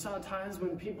downs. He saw times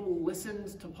when people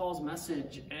listened to Paul's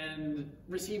message and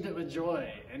received it with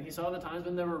joy. And he saw the times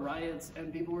when there were riots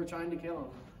and people were trying to kill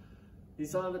him. He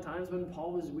saw the times when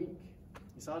Paul was weak.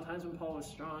 He saw times when Paul was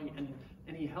strong,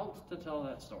 and he helped to tell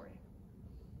that story.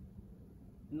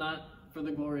 Not for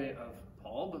the glory of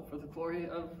Paul, but for the glory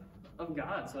of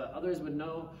God, so that others would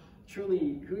know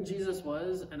truly who Jesus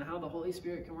was and how the Holy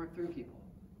Spirit can work through people.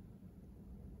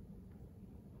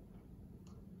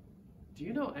 Do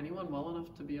you know anyone well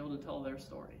enough to be able to tell their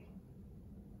story?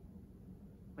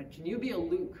 Can you be a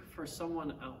Luke for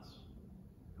someone else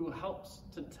who helps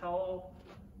to tell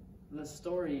the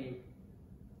story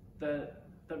that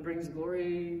brings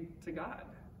glory to God?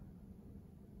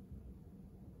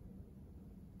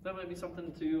 That might be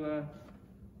something to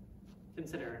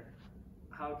consider.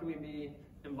 How can we be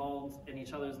involved in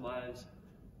each other's lives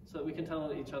so that we can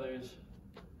tell each other's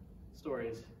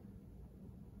stories?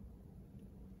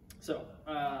 So,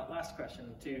 last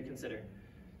question to consider,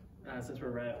 since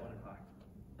we're right at 1 o'clock.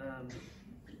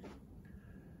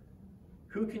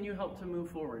 Who can you help to move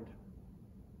forward?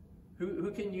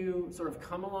 Who can you sort of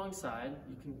come alongside,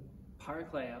 you can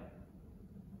paraclea,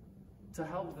 to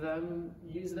help them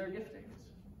use their giftings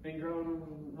and grow in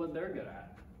what they're good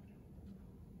at?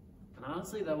 And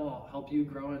honestly, that will help you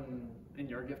grow in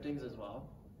your giftings as well.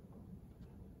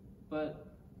 But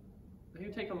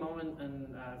you take a moment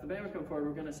and if the band would come forward,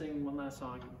 we're going to sing one last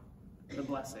song, The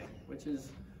Blessing, which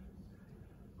is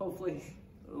hopefully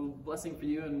a blessing for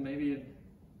you. And maybe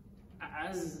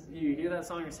as you hear that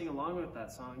song or sing along with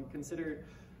that song, consider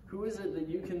who is it that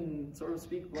you can sort of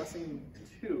speak blessing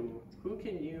to? Who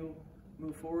can you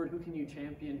move forward? Who can you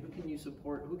champion? Who can you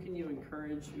support? Who can you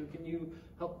encourage? Who can you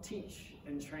help teach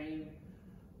and train?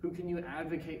 Who can you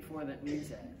advocate for that needs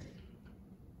it?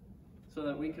 So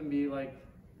that we can be like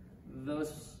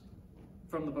those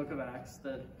from the book of Acts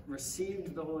that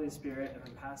received the Holy Spirit and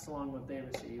then passed along what they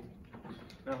received.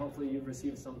 Now hopefully you've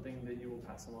received something that you will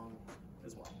pass along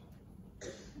as well.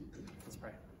 Let's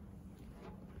pray.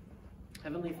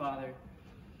 Heavenly Father,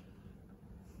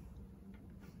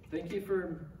 thank you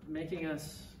for making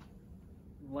us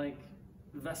like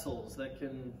vessels that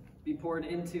can be poured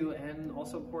into and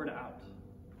also poured out.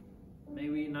 May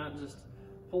we not just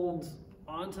hold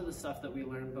on to the stuff that we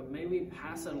learn, but may we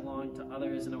pass it along to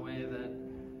others in a way that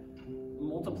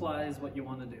multiplies what you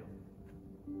want to do.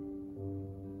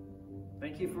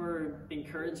 Thank you for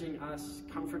encouraging us,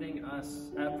 comforting us,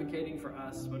 advocating for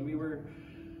us when we were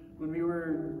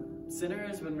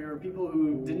sinners, when we were people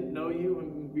who didn't know you,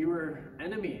 when we were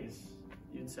enemies,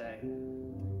 you'd say.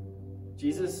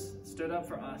 Jesus stood up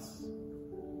for us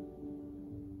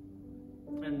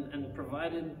and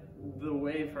provided the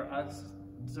way for us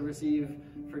to receive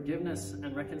forgiveness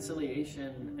and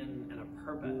reconciliation and a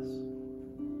purpose.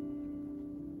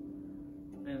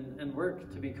 And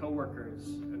work to be co-workers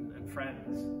and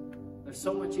friends. There's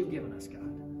so much you've given us,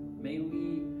 God. May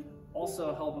we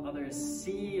also help others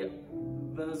see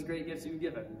those great gifts you've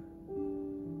given.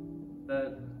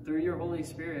 That through your Holy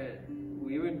Spirit,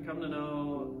 we would come to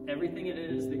know everything it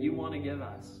is that you want to give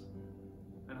us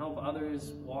and help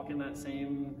others walk in that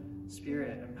same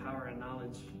spirit and power and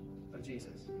knowledge of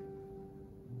Jesus.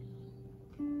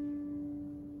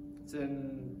 It's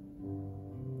in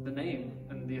the name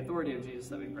and the authority of Jesus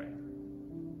that we pray.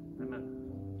 Amen. Amen.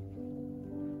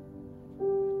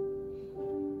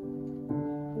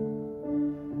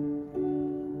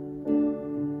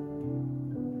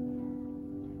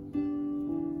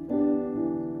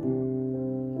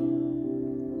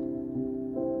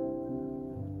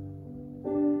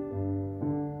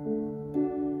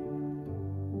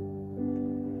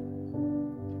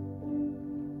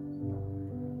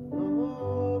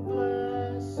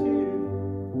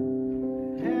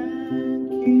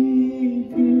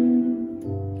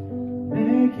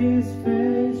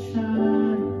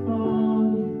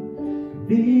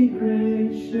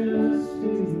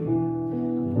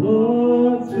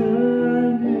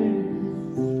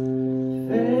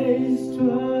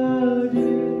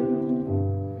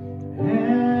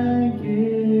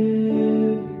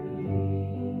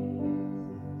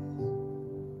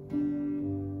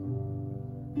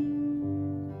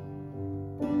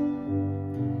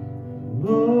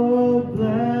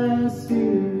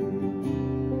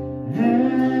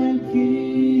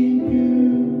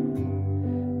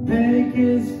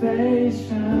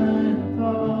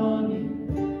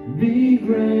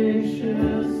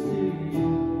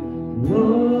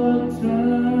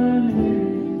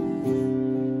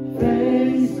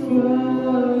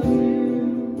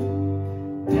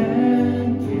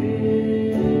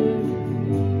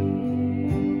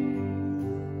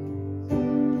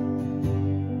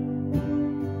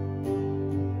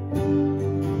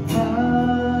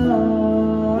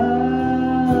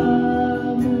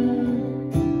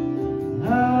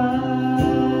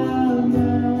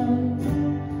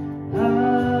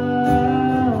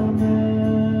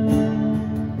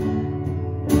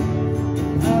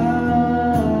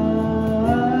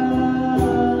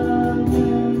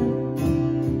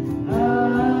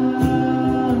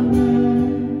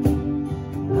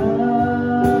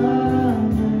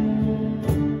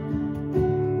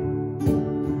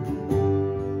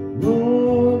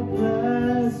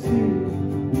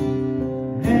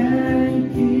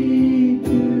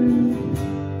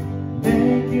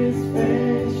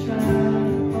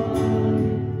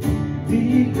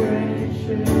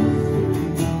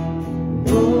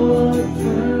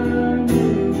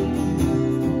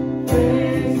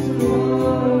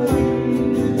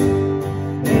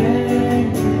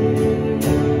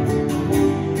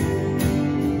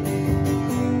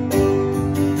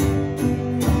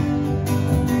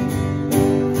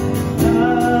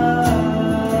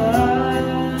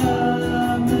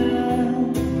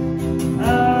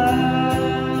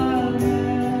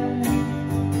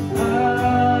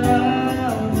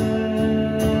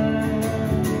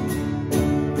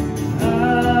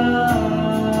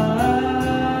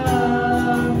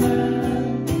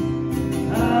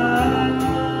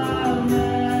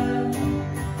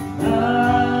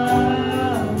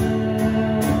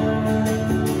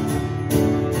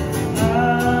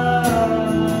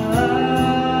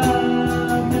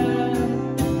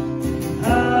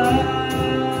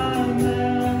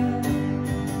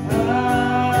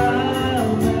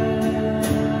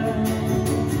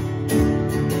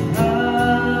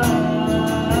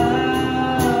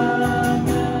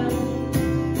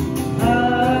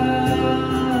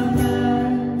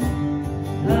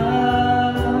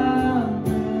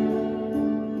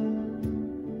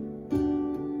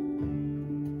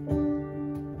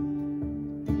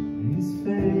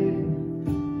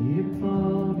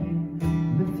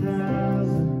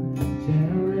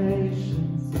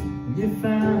 your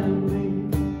family,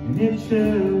 and your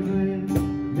children,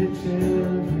 the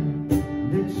children,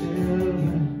 the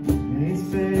children. May His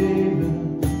favor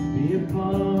be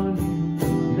upon you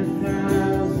in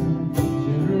 1,000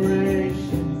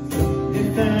 generations. Your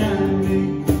family,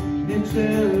 your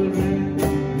children,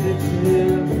 the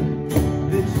children,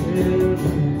 the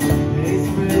children. May His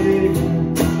favor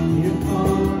be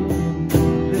upon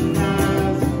you in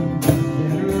 1,000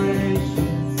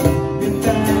 generations. Your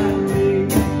family,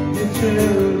 your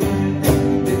children,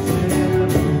 the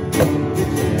children, the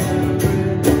children.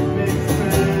 May His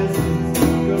presence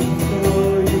go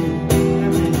before you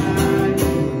and behind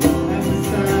you and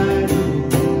beside you,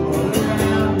 all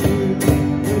around you,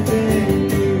 within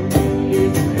you.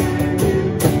 He's with you,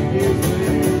 He's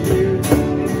with you,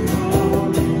 in the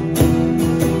morning, in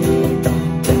the evening,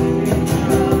 in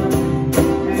coming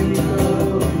and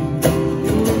in going.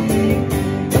 Your weeping,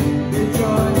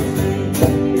 rejoicing,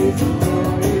 He's for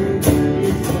you,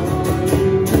 He's for you,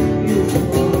 He's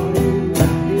for you, He's for you,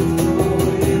 He's for you,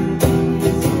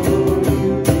 He's for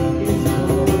you, He's for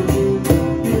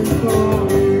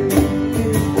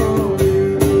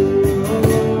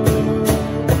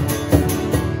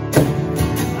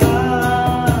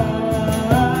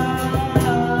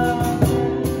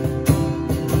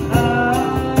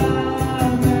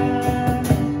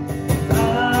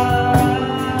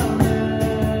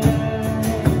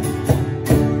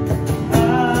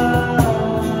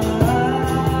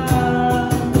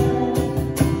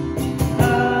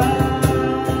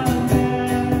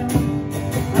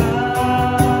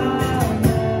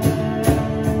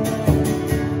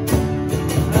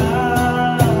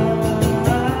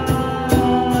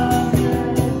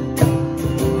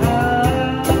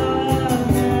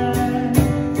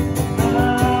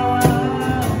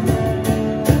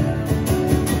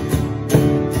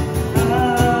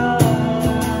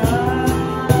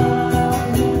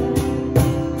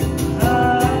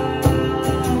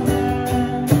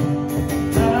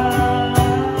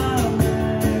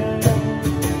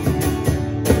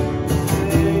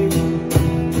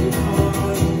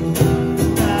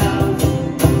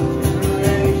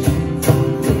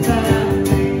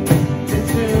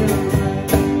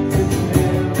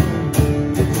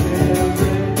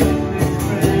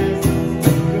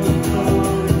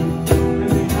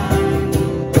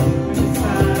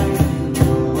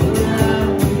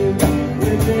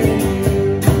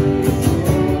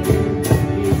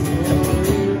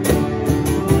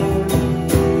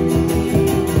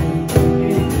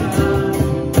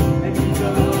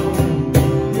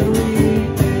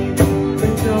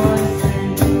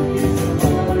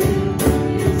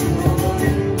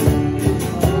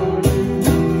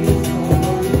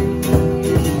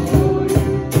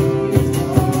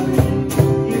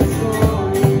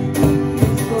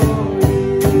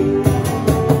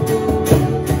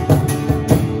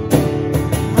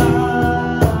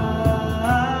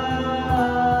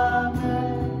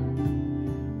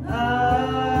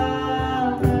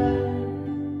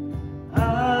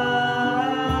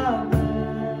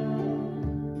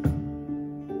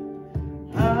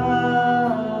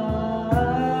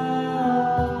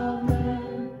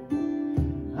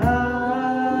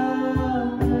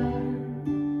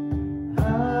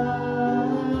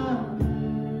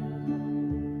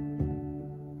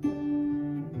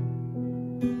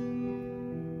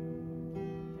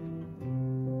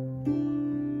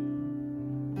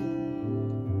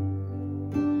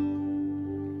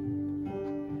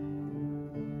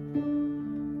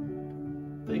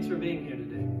Thanks for being here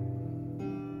today.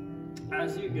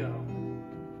 As you go,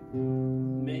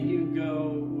 may you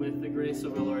go with the grace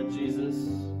of our Lord Jesus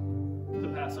to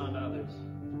pass on to others.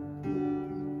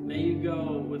 May you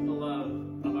go with the love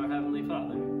of our Heavenly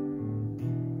Father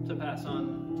to pass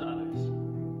on to others.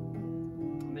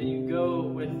 May you go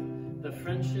with the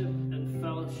friendship and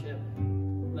fellowship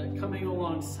that coming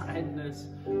alongsideness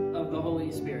of the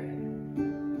Holy Spirit,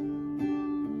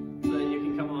 so that you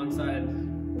can come alongside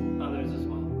others as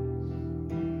well.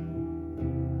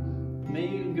 May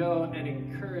you go and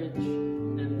encourage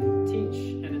and teach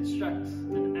and instruct